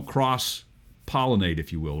 So they don't cross-pollinate,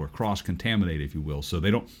 if you will, or cross-contaminate, if you will. So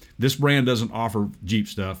they don't. This brand doesn't offer Jeep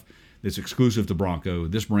stuff that's exclusive to Bronco.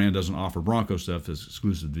 This brand doesn't offer Bronco stuff that's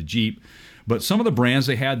exclusive to Jeep. But some of the brands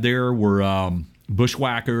they had there were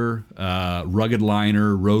Bushwhacker, Rugged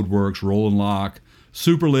Liner, Roadworks, Roll & Lock,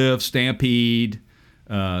 Superlift, Stampede,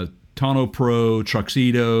 Tonneau Pro,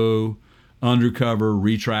 Truxedo, Undercover,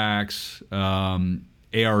 Retrax,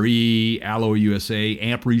 ARE, Alloy USA,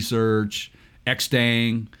 Amp Research,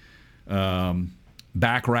 Xtang,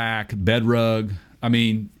 Backrack, Bedrug. I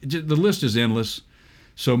mean, the list is endless.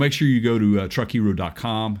 So make sure you go to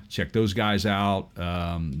truckhero.com, check those guys out.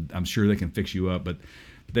 I'm sure they can fix you up, but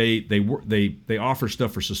they offer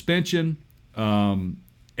stuff for suspension,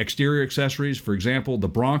 exterior accessories. For example, the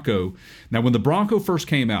Bronco. Now, when the Bronco first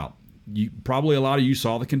came out, probably a lot of you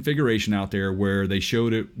saw the configuration out there where they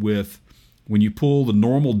showed it with when you pull the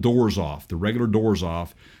normal doors off, the regular doors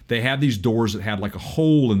off. They had these doors that had like a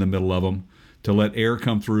hole in the middle of them to let air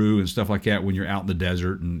come through and stuff like that when you're out in the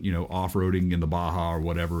desert and, off-roading in the Baja or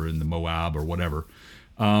whatever, in the Moab or whatever.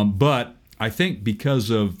 But I think because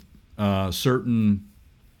of certain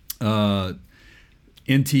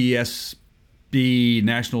NTSB,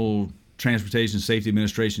 National Transportation Safety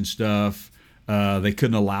Administration stuff, they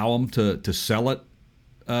couldn't allow them to sell it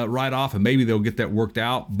right off, and maybe they'll get that worked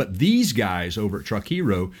out. But these guys over at Truck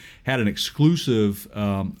Hero had an exclusive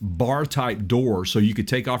bar-type door, so you could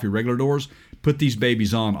take off your regular doors, put these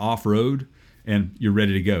babies on off-road, and you're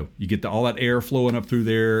ready to go. You get all that air flowing up through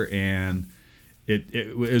there, and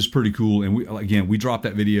it was pretty cool. And we dropped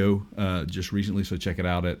that video just recently, so check it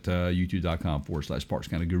out at youtube.com/Parts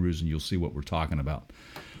Kind of Gurus, and you'll see what we're talking about.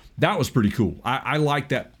 That was pretty cool. I like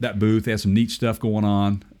that booth. They had some neat stuff going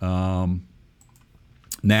on.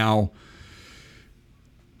 Now,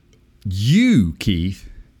 you, Keith,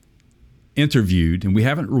 interviewed, and we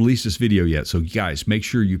haven't released this video yet, so guys, make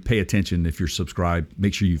sure you pay attention. If you're subscribed,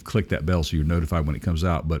 make sure you've clicked that bell so you're notified when it comes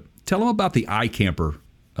out. But tell them about the iCamper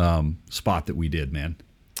spot that we did, man.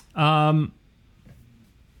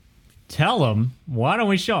 Tell them. Why don't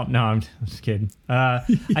we show them? No, I'm just kidding.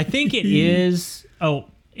 I think it is. Oh,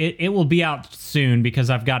 it will be out soon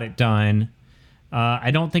because I've got it done.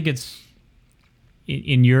 I don't think it's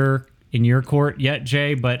in your court yet,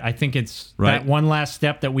 Jay, but I think it's that one last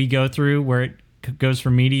step that we go through where it goes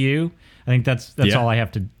from me to you. I think that's all I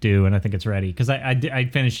have to do, and I think it's ready because I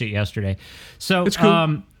finished it yesterday. So it's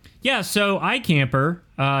cool. So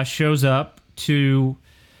iCamper shows up to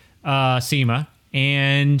SEMA,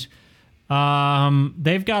 and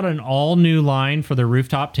they've got an all-new line for their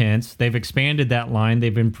rooftop tents. They've expanded that line.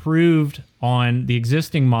 They've improved on the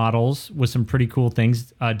existing models with some pretty cool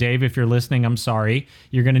things. Dave, if you're listening, I'm sorry.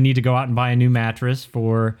 You're going to need to go out and buy a new mattress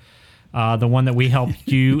for the one that we helped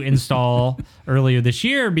you install earlier this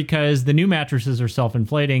year, because the new mattresses are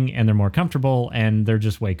self-inflating and they're more comfortable and they're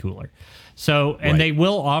just way cooler. So, and they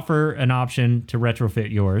will offer an option to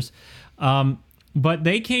retrofit yours. But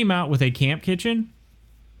they came out with a camp kitchen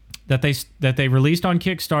that they released on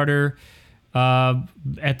Kickstarter.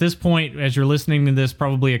 At this point, as you're listening to this,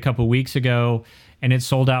 probably a couple weeks ago, and it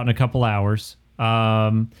sold out in a couple hours.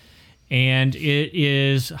 And it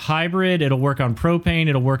is hybrid. It'll work on propane.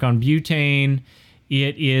 It'll work on butane.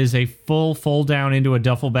 It is a full fold down into a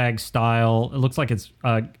duffel bag style. It looks like it's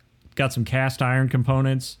got some cast iron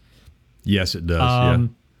components. Yes, it does.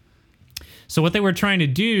 So what they were trying to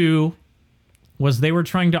do was they were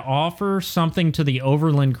trying to offer something to the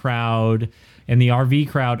overland crowd and the RV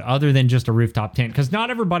crowd other than just a rooftop tent, because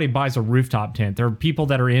not everybody buys a rooftop tent. There are people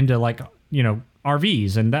that are into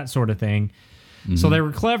RVs and that sort of thing. Mm-hmm. So they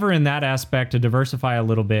were clever in that aspect to diversify a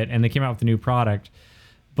little bit, and they came out with a new product.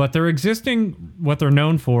 But their existing, what they're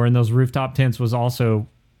known for in those rooftop tents, was also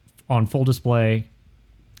on full display.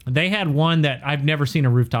 They had one that I've never seen a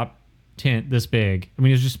rooftop tent this big. I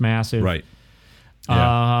mean, it's just massive. Right.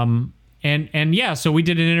 Yeah. So we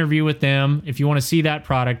did an interview with them. If you want to see that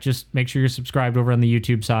product, just make sure you're subscribed over on the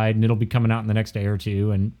YouTube side, and it'll be coming out in the next day or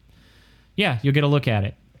two. And yeah, you'll get a look at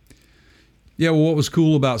it. Yeah, well, what was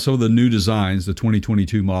cool about some of the new designs, the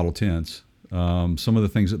 2022 model tents, some of the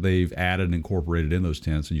things that they've added and incorporated in those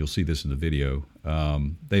tents, and you'll see this in the video,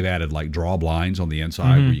 they've added like draw blinds on the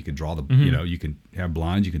inside where you can draw the, you can have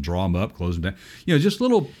blinds, you can draw them up, close them down. Just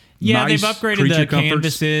little nice they've upgraded the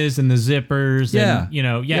canvases and the zippers.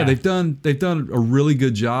 And, they've done a really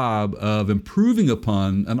good job of improving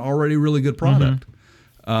upon an already really good product.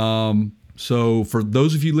 So for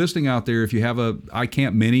those of you listening out there, if you have a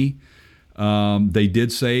iCamp Mini, They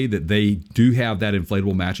did say that they do have that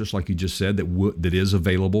inflatable mattress, like you just said, that is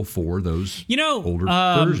available for those older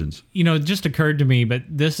versions. Just occurred to me, but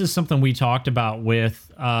this is something we talked about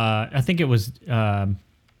with, I think it was, I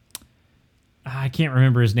can't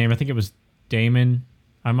remember his name. I think it was Damon.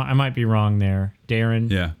 I might be wrong there.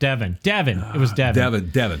 Darren? Yeah. Devin. It was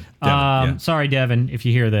Devin. Devin. Yeah. Sorry, Devin, if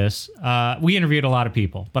you hear this. We interviewed a lot of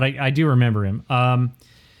people, but I do remember him.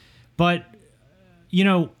 But,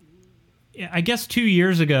 I guess 2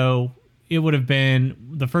 years ago, it would have been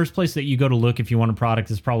the first place that you go to look if you want a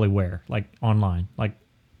product is probably where? Like online, like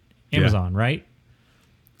Amazon, right?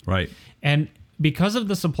 Right. And because of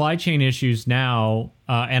the supply chain issues now,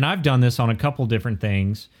 and I've done this on a couple different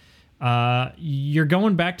things, you're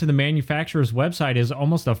going back to the manufacturer's website is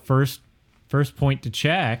almost a first point to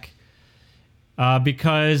check,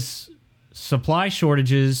 because supply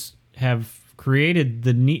shortages have created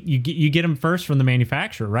the need. You get them first from the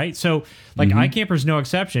manufacturer, right? So like iCamper's no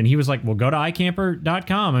exception. He was like, well, go to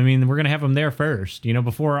iCamper.com. I mean, we're going to have them there first,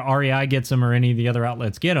 before REI gets them or any of the other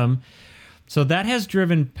outlets get them. So that has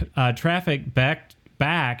driven traffic back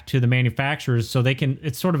to the manufacturers, so they can.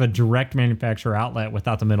 It's sort of a direct manufacturer outlet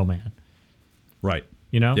without the middleman. Right.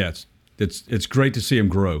 Yeah, it's great to see them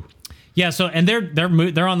grow. Yeah. So and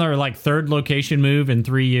they're on their like third location move in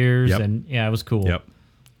 3 years, and yeah, it was cool. Yep.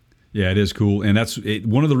 Yeah, it is cool, and that's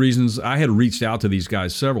one of the reasons I had reached out to these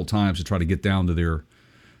guys several times to try to get down to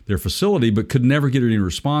their facility, but could never get any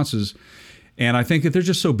responses. And I think that they're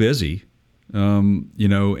just so busy.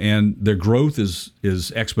 And their growth is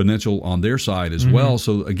exponential on their side as well.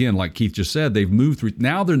 So again, like Keith just said, they've moved through.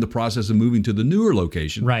 Now they're in the process of moving to the newer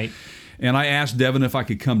location. Right. And I asked Devin if I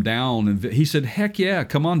could come down, and he said, "Heck yeah,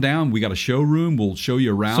 come on down. We got a showroom. We'll show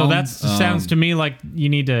you around." So that sounds to me like you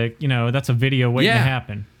need to, that's a video waiting to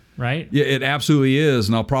happen, right? Yeah, it absolutely is.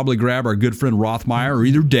 And I'll probably grab our good friend Rothmeyer or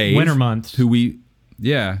either Dave, winter months,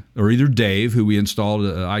 or either Dave, who we installed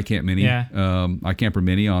iCamp Mini, iCamper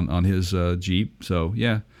Mini on his Jeep. So,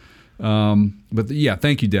 yeah.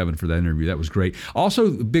 Thank you, Devin, for that interview. That was great.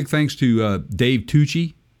 Also, big thanks to Dave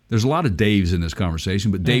Tucci. There's a lot of Daves in this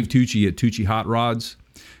conversation, but Dave Tucci at Tucci Hot Rods.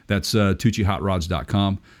 That's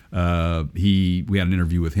TucciHotRods.com. We had an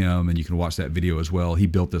interview with him, and you can watch that video as well. He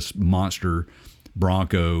built this monster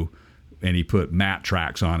Bronco, and he put mat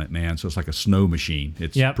tracks on it, man. So it's like a snow machine.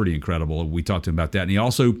 It's pretty incredible. We talked to him about that. And he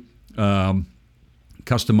also he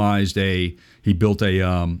built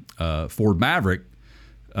a Ford Maverick,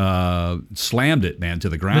 slammed it, man, to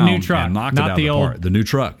the ground. The new truck. And knocked not it out the of the old park. The new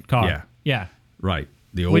truck. Car. Yeah. Right.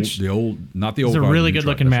 The old, not the It's old a car, really the new good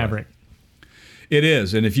looking truck. Maverick. Right. It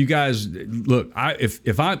is. And if you guys, look,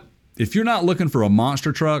 if you're not looking for a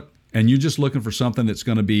monster truck and you're just looking for something that's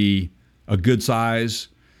going to be a good size,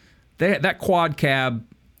 that quad cab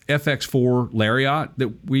FX4 Lariat that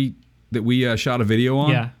we shot a video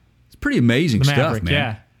on, it's pretty amazing Maverick, stuff,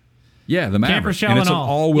 man. Yeah, the Maverick. Camper shell and it's and an all.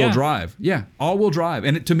 all-wheel drive. Yeah, all-wheel drive.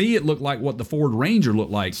 And to me, it looked like what the Ford Ranger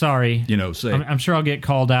looked like. Sorry. I'm sure I'll get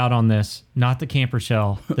called out on this. Not the camper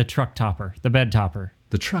shell, the truck topper, the bed topper.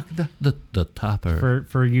 The truck, the topper.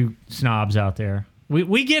 For you snobs out there.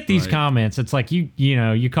 We get these comments. It's like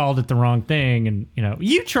you called it the wrong thing, and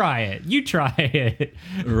you try it.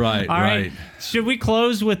 Right. All right. Should we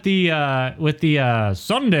close with the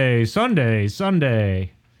Sunday?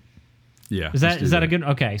 Yeah. Is that a good?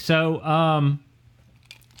 Okay. So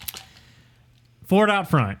Ford Out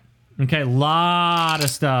Front. Okay, a lot of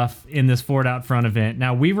stuff in this Ford Out Front event.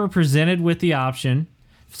 Now we were presented with the option.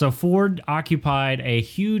 So Ford occupied a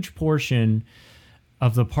huge portion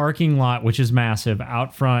of the parking lot, which is massive,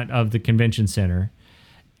 out front of the convention center.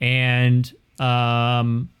 And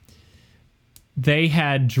they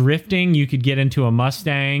had drifting. You could get into a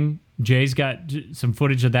Mustang. Jay's got some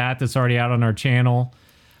footage of that's already out on our channel.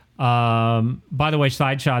 By the way,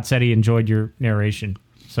 Sideshot said he enjoyed your narration.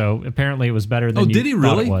 So apparently it was better than did he thought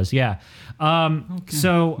really? It was. Yeah. Okay.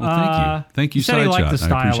 So thank you. Thank you, he said he liked the Sideshot. I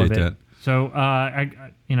style appreciate of it. that. So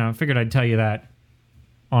I figured I'd tell you that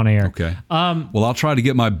on air. Okay. Well, I'll try to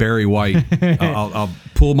get my Barry White. I'll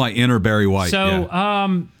pull my inner Barry White. So,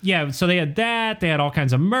 so they had that. They had all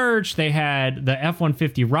kinds of merch. They had the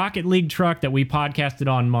F-150 Rocket League truck that we podcasted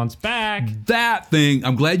on months back. That thing,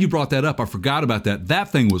 I'm glad you brought that up. I forgot about that. That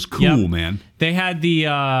thing was cool, man. They had the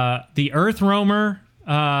Earth Roamer.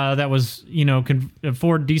 That was,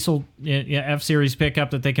 Ford diesel F-Series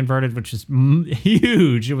pickup that they converted, which is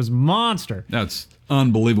huge. It was monster. That's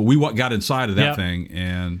unbelievable. We got inside of that thing,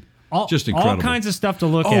 and just incredible. All kinds of stuff to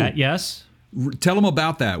look at, yes. Tell them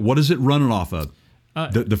about that. What is it running off of?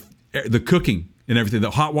 The cooking. and everything.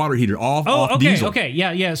 The hot water heater off okay, diesel. okay,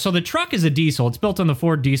 yeah. So the truck is a diesel. It's built on the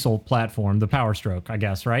Ford diesel platform, the Power Stroke, I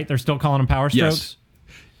guess, right? They're still calling them Power Strokes?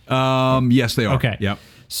 Yes, they are. Okay. Yep.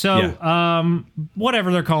 So,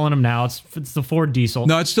 whatever they're calling them now, it's the Ford diesel.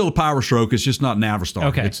 No, it's still a Power Stroke. It's just not Navistar.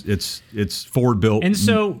 Okay. It's Ford built. And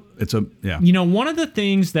so, one of the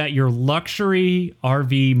things that your luxury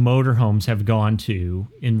RV motorhomes have gone to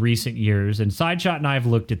in recent years, and Sideshot and I have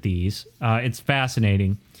looked at these, it's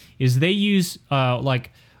fascinating, is they use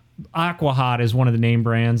like Aquahot is one of the name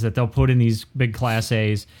brands that they'll put in these big Class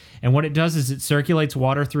A's. And what it does is it circulates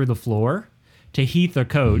water through the floor to heat the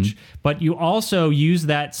coach, but you also use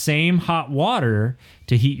that same hot water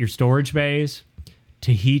to heat your storage bays,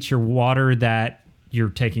 to heat your water that you're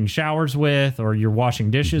taking showers with or you're washing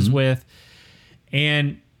dishes with.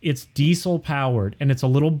 And it's diesel powered, and it's a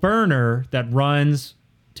little burner that runs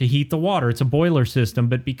to heat the water. It's a boiler system,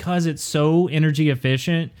 but because it's so energy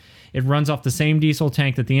efficient, it runs off the same diesel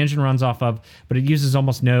tank that the engine runs off of, but it uses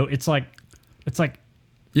almost no, it's like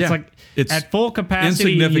at full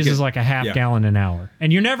capacity, it uses like a half gallon an hour,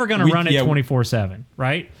 and you're never going to run it 24/7,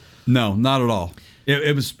 right? No, not at all.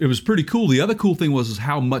 It was pretty cool. The other cool thing was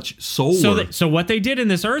how much solar. So what they did in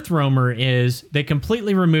this Earth Roamer is they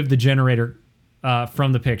completely removed the generator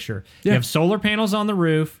from the picture. You have solar panels on the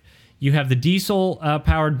roof. You have the diesel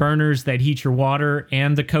powered burners that heat your water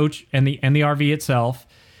and the coach and the RV itself,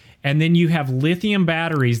 and then you have lithium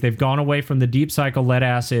batteries. They've gone away from the deep cycle lead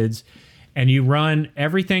acids. And you run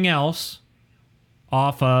everything else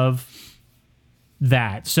off of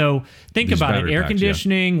that. So think about it. Air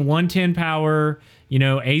conditioning, 110 power,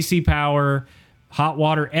 AC power, hot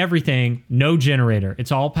water, everything, no generator.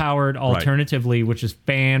 It's all powered alternatively, which is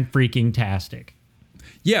fan-freaking-tastic.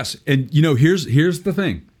 Yes, and here's the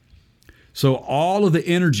thing. So all of the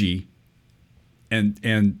energy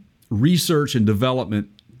and research and development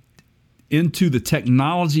into the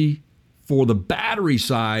technology for the battery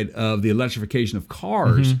side of the electrification of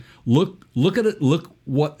cars, look at it. Look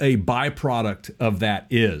what a byproduct of that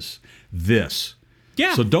is. This.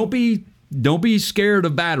 Yeah. So don't be scared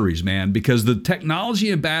of batteries, man, because the technology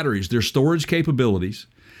in batteries, their storage capabilities,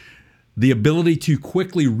 the ability to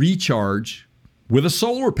quickly recharge with a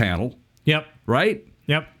solar panel. Yep. Right.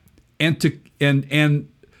 Yep. And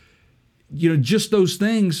just those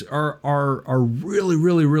things are really,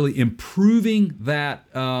 really, really improving that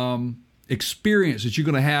experience that you're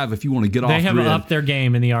going to have if you want to get off grid. They have upped their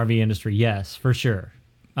game in the RV industry, yes, for sure.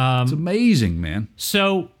 It's amazing, man.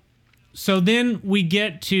 So then we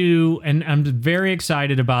get to, and I'm very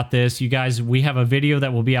excited about this, you guys. We have a video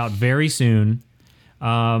that will be out very soon.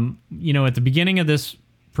 At the beginning of this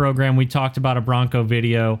program, we talked about a Bronco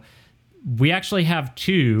video. We actually have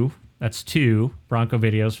two. That's two Bronco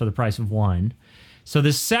videos for the price of one. So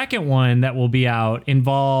the second one that will be out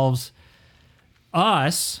involves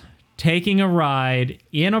us taking a ride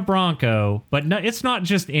in a Bronco, but no, it's not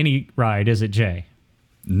just any ride, is it, Jay?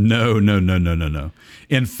 No.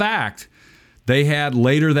 In fact, they had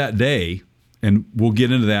later that day, and we'll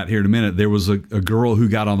get into that here in a minute, there was a girl who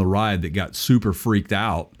got on the ride that got super freaked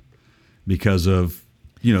out because of,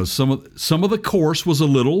 some of the course was a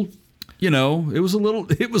little,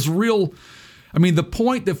 it was real. I mean, the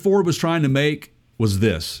point that Ford was trying to make was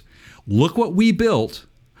this. Look what we built.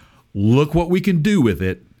 Look what we can do with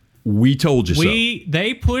it. We told you so.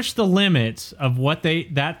 They pushed the limits of what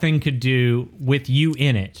that thing could do with you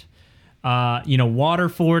in it. Water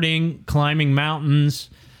fording, climbing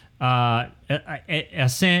mountains,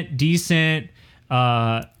 ascent, descent,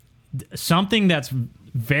 something that's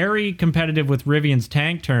very competitive with Rivian's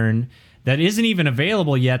tank turn that isn't even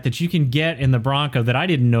available yet that you can get in the Bronco that I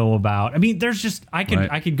didn't know about. I mean, there's just, I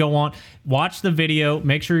could go on, watch the video,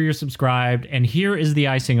 make sure you're subscribed, and here is the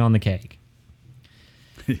icing on the cake.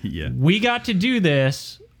 Yeah. We got to do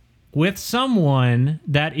this with someone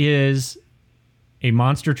that is a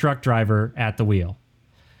monster truck driver at the wheel.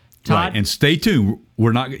 Todd, right, and stay tuned.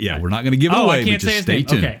 We're not going to give it away. I can't say his name.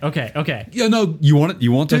 Tuned. Okay. Yeah, no, you want it?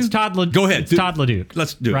 You want to? It's Todd. Go ahead. It's Todd LeDuc.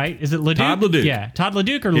 Let's do it. Right? Is it LeDuc? Todd LeDuc. Yeah, Todd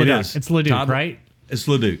LeDuc or LeDuc? It's LeDuc, Todd, right? It's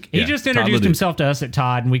LeDuc. He just introduced himself to us at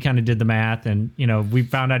Todd, and we kind of did the math, and we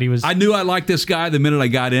found out he was. I knew I liked this guy the minute I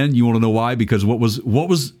got in. You want to know why? Because what was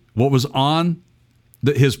on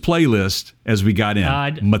his playlist as we got in?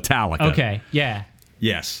 Metallica. Okay. Yeah.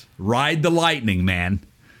 Yes. Ride the Lightning, man.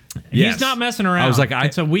 Yes. He's not messing around. I was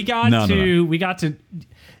like, so we got to.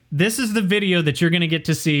 This is the video that you're going to get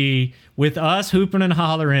to see with us hooping and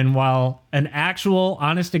hollering while an actual,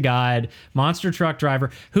 honest to God, monster truck driver,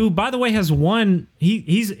 who, by the way, has won.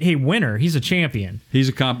 He's a winner. He's a champion. He's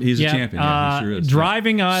a champion. Yeah, he sure is.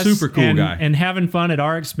 Driving us, super cool guy, and having fun at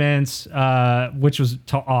our expense, which was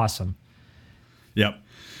awesome. Yep.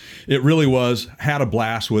 It really was. Had a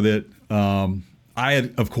blast with it. I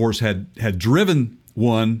had, of course, had driven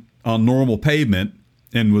one on normal pavement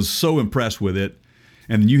and was so impressed with it.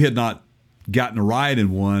 And you had not gotten a ride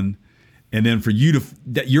in one. And then for you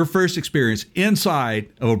that your first experience inside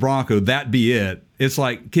of a Bronco, that be it. It's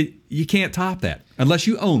like, you can't top that unless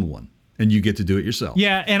you own one and you get to do it yourself.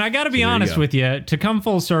 Yeah, and I got to be honest with you, to come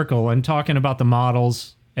full circle and talking about the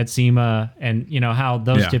models at SEMA and, you know, how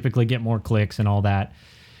those typically get more clicks and all that.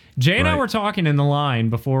 Jay and I were talking in the line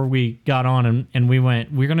before we got on, and we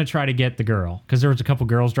went, we're going to try to get the girl, because there was a couple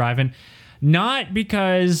girls driving. Not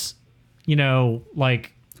because, you know,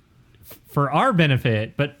 like for our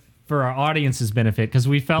benefit, but for our audience's benefit, because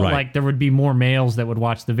we felt like there would be more males that would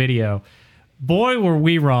watch the video. Boy, were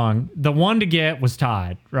we wrong. The one to get was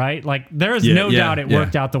Todd, right? Like, there is no doubt it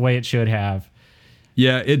worked out the way it should have.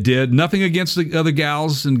 Yeah, it did. Nothing against the other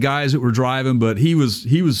gals and guys that were driving, but he was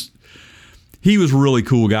a really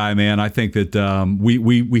cool guy, man. I think that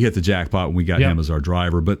we hit the jackpot when we got him as our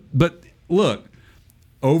driver. But look,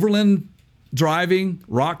 overland driving,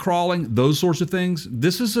 rock crawling, those sorts of things,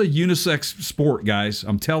 this is a unisex sport, guys.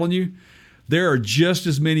 I'm telling you. There are just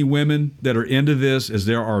as many women that are into this as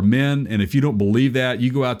there are men. And if you don't believe that,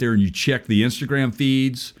 you go out there and you check the Instagram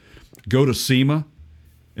feeds, go to SEMA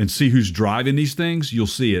and see who's driving these things. You'll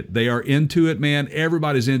see it. They are into it, man.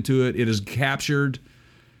 Everybody's into it. It has captured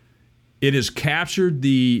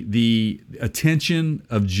the attention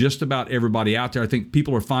of just about everybody out there. I think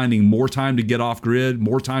people are finding more time to get off grid,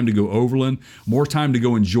 more time to go overland, more time to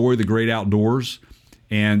go enjoy the great outdoors.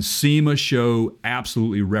 And SEMA show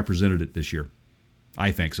absolutely represented it this year.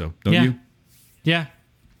 I think so. Don't you? Yeah.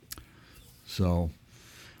 So,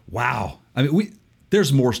 wow. I mean,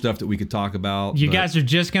 there's more stuff that we could talk about. You guys are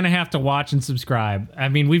just going to have to watch and subscribe. I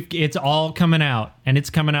mean, it's all coming out, and it's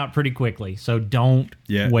coming out pretty quickly. So don't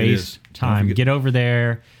waste time. Get over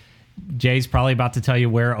there. Jay's probably about to tell you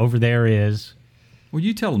where over there is. Well,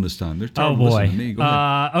 you tell them this time. They're tired of listening to me. Go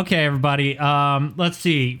ahead. Okay, everybody. Let's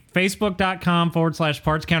see.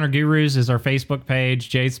 Facebook.com/Parts Counter Gurus is our Facebook page.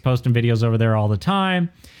 Jay's posting videos over there all the time.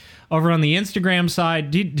 Over on the Instagram side,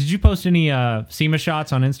 did you post any SEMA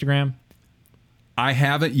shots on Instagram? I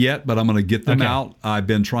haven't yet, but I'm going to get them out. I've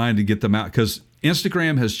been trying to get them out because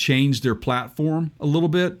Instagram has changed their platform a little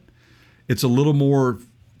bit. It's a little more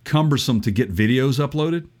cumbersome to get videos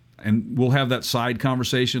uploaded. And we'll have that side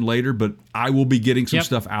conversation later, but I will be getting some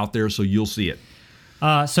stuff out there, so you'll see it.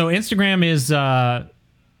 So Instagram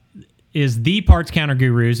is the Parts Counter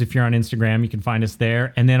Gurus. If you're on Instagram, you can find us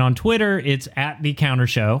there. And then on Twitter, it's at The Counter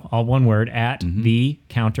Show, all one word, at The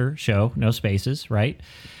Counter Show, no spaces, right?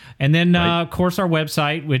 And then, of course, our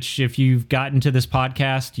website, which if you've gotten to this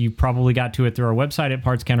podcast, you probably got to it through our website at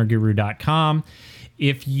partscounterguru.com.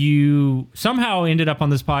 If you somehow ended up on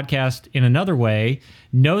this podcast in another way,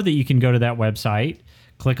 know that you can go to that website,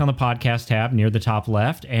 click on the podcast tab near the top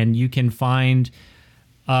left, and you can find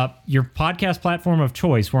your podcast platform of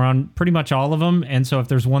choice. We're on pretty much all of them, and so if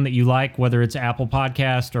there's one that you like, whether it's Apple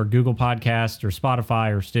Podcast or Google Podcast or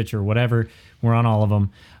Spotify or Stitcher or whatever, we're on all of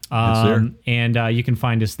them. And you can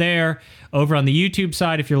find us there. Over on the YouTube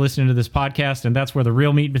side, if you're listening to this podcast, and that's where the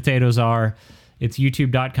real meat and potatoes are, it's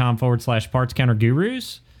youtube.com/Parts Counter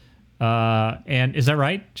Gurus. And is that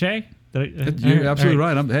right, Jay? You're absolutely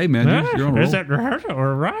right. Hey, man, you're on a roll. Is that right?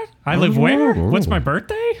 Or right? I live where? What's my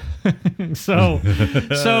birthday? So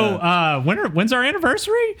when's our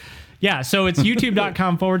anniversary? Yeah, so it's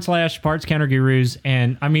youtube.com/Parts Counter Gurus.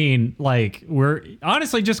 And I mean, like, we're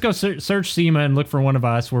honestly just go search SEMA and look for one of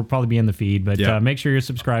us. We'll probably be in the feed, but make sure you're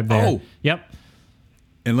subscribed there. Oh, yep.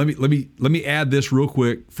 And let me add this real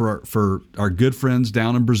quick for our good friends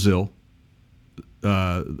down in Brazil,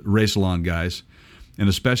 Race Salon guys, and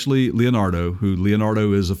especially Leonardo, who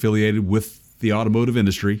Leonardo is affiliated with the automotive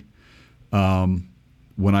industry.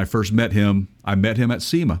 When I first met him, I met him at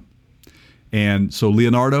SEMA. And so,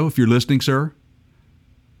 Leonardo, if you're listening, sir,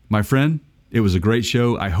 my friend, it was a great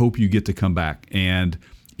show. I hope you get to come back. And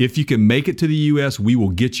if you can make it to the U.S., we will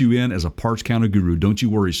get you in as a Parts Counter Guru. Don't you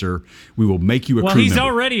worry, sir. We will make you a crew member. Well, he's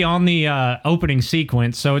already on the opening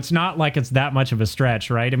sequence, so it's not like it's that much of a stretch,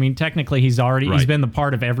 right? I mean, technically, he's been the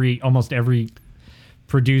part of almost every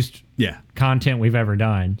produced content we've ever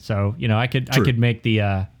done. So, you know, I could make the,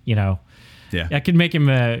 I could make him,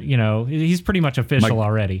 he's pretty much official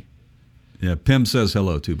already. Yeah, Pim says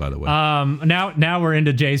hello too, by the way. Now we're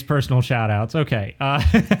into Jay's personal shout outs. Okay. All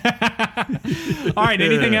right,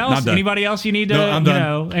 anything else? Anybody else you need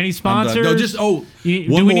to, any sponsors? No,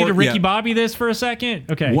 do we need to Ricky Bobby this for a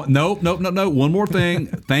second? Okay. No. One more thing.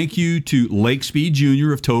 Thank you to Lake Speed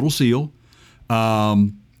Jr. of Total Seal.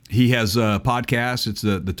 He has a podcast. It's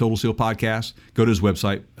the Total Seal Podcast. Go to his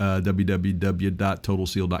website,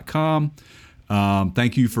 www.totalseal.com.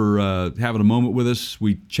 Thank you for having a moment with us.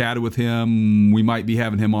 We chatted with him. We might be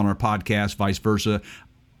having him on our podcast, vice versa.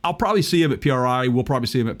 I'll probably see him at PRI. We'll probably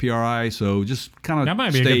see him at PRI. So just kind of that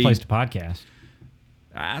might be a good place to podcast.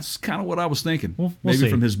 That's kind of what I was thinking. We'll Maybe see.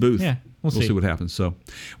 from his booth. Yeah, we'll see what happens. So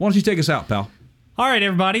why don't you take us out, pal? All right,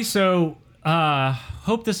 everybody. So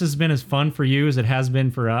hope this has been as fun for you as it has been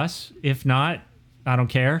for us. If not, I don't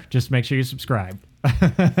care. Just make sure you subscribe.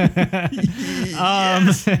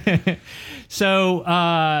 So,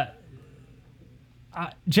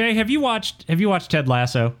 Jay, have you watched Ted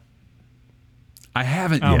Lasso? I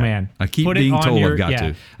haven't Oh, yet. man. I keep Put it being on told your- I've got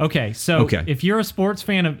yeah. to. Okay, so if you're a sports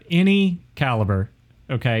fan of any caliber,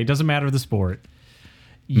 okay, it doesn't matter the sport,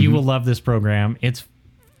 you will love this program. It's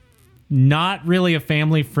not really a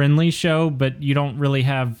family-friendly show, but you don't really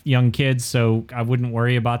have young kids, so I wouldn't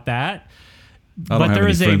worry about that. I don't have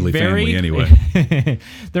any friendly family anyway.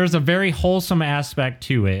 There's a very wholesome aspect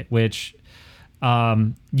to it, which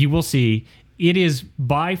you will see. It is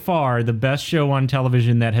by far the best show on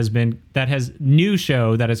television that has new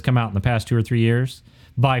show that has come out in the past 2 or 3 years.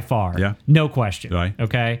 By far. Yeah. No question. Right.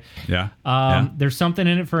 Okay. Yeah. There's something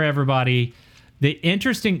in it for everybody.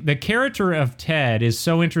 The character of Ted is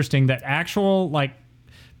so interesting that actual like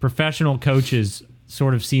professional coaches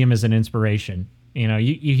sort of see him as an inspiration. You know,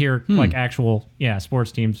 you hear like actual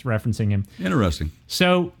sports teams referencing him. Interesting.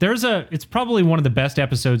 So it's probably one of the best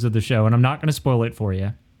episodes of the show, and I'm not going to spoil it for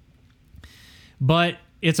you. But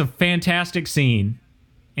it's a fantastic scene,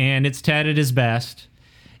 and it's Ted at his best,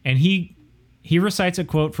 and he recites a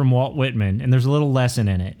quote from Walt Whitman, and there's a little lesson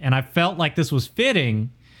in it. And I felt like this was fitting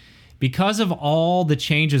because of all the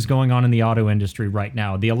changes going on in the auto industry right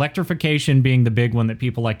now. The electrification being the big one that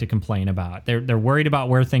people like to complain about. They're worried about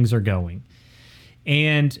where things are going.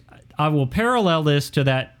 And I will parallel this to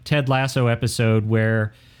that Ted Lasso episode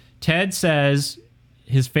where Ted says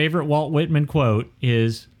his favorite Walt Whitman quote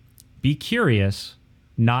is, "Be curious,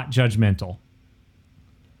 not judgmental."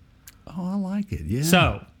 Oh, I like it. Yeah.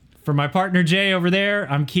 So, for my partner Jay over there,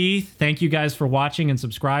 I'm Keith. Thank you guys for watching and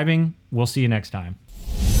subscribing. We'll see you next time.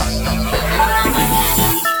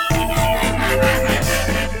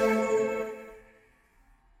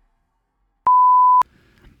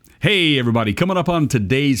 Hey, everybody. Coming up on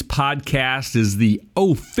today's podcast is the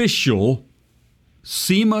official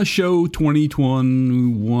SEMA Show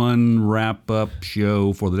 2021 wrap-up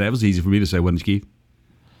show for the day. That was easy for me to say, wasn't it, Keith?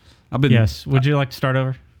 Yes. Would you like to start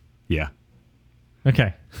over? Yeah.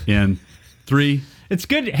 Okay. In 3. It's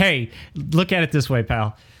good. Hey, look at it this way,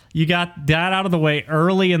 pal. You got that out of the way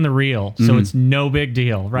early in the reel, so it's no big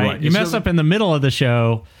deal, right? You mess up in the middle of the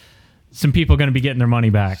show, some people are going to be getting their money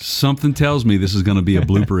back. Something tells me this is going to be a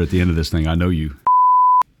blooper at the end of this thing. I know you.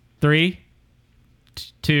 3,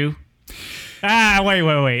 2.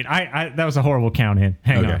 Wait. I that was a horrible count in.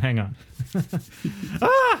 Hang on.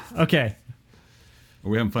 Okay. Are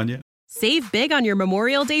we having fun yet? Save big on your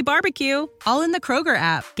Memorial Day barbecue, all in the Kroger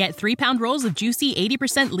app. Get 3-pound rolls of juicy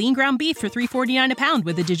 80% lean ground beef for $3.49 a pound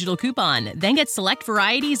with a digital coupon. Then get select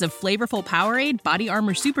varieties of flavorful Powerade, Body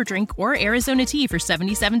Armor Super Drink, or Arizona tea for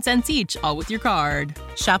 77 cents each, all with your card.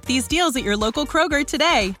 Shop these deals at your local Kroger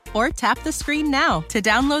today, or tap the screen now to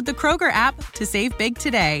download the Kroger app to save big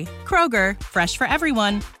today. Kroger, fresh for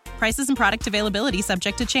everyone. Prices and product availability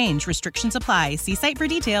subject to change. Restrictions apply. See site for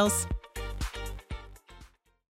details.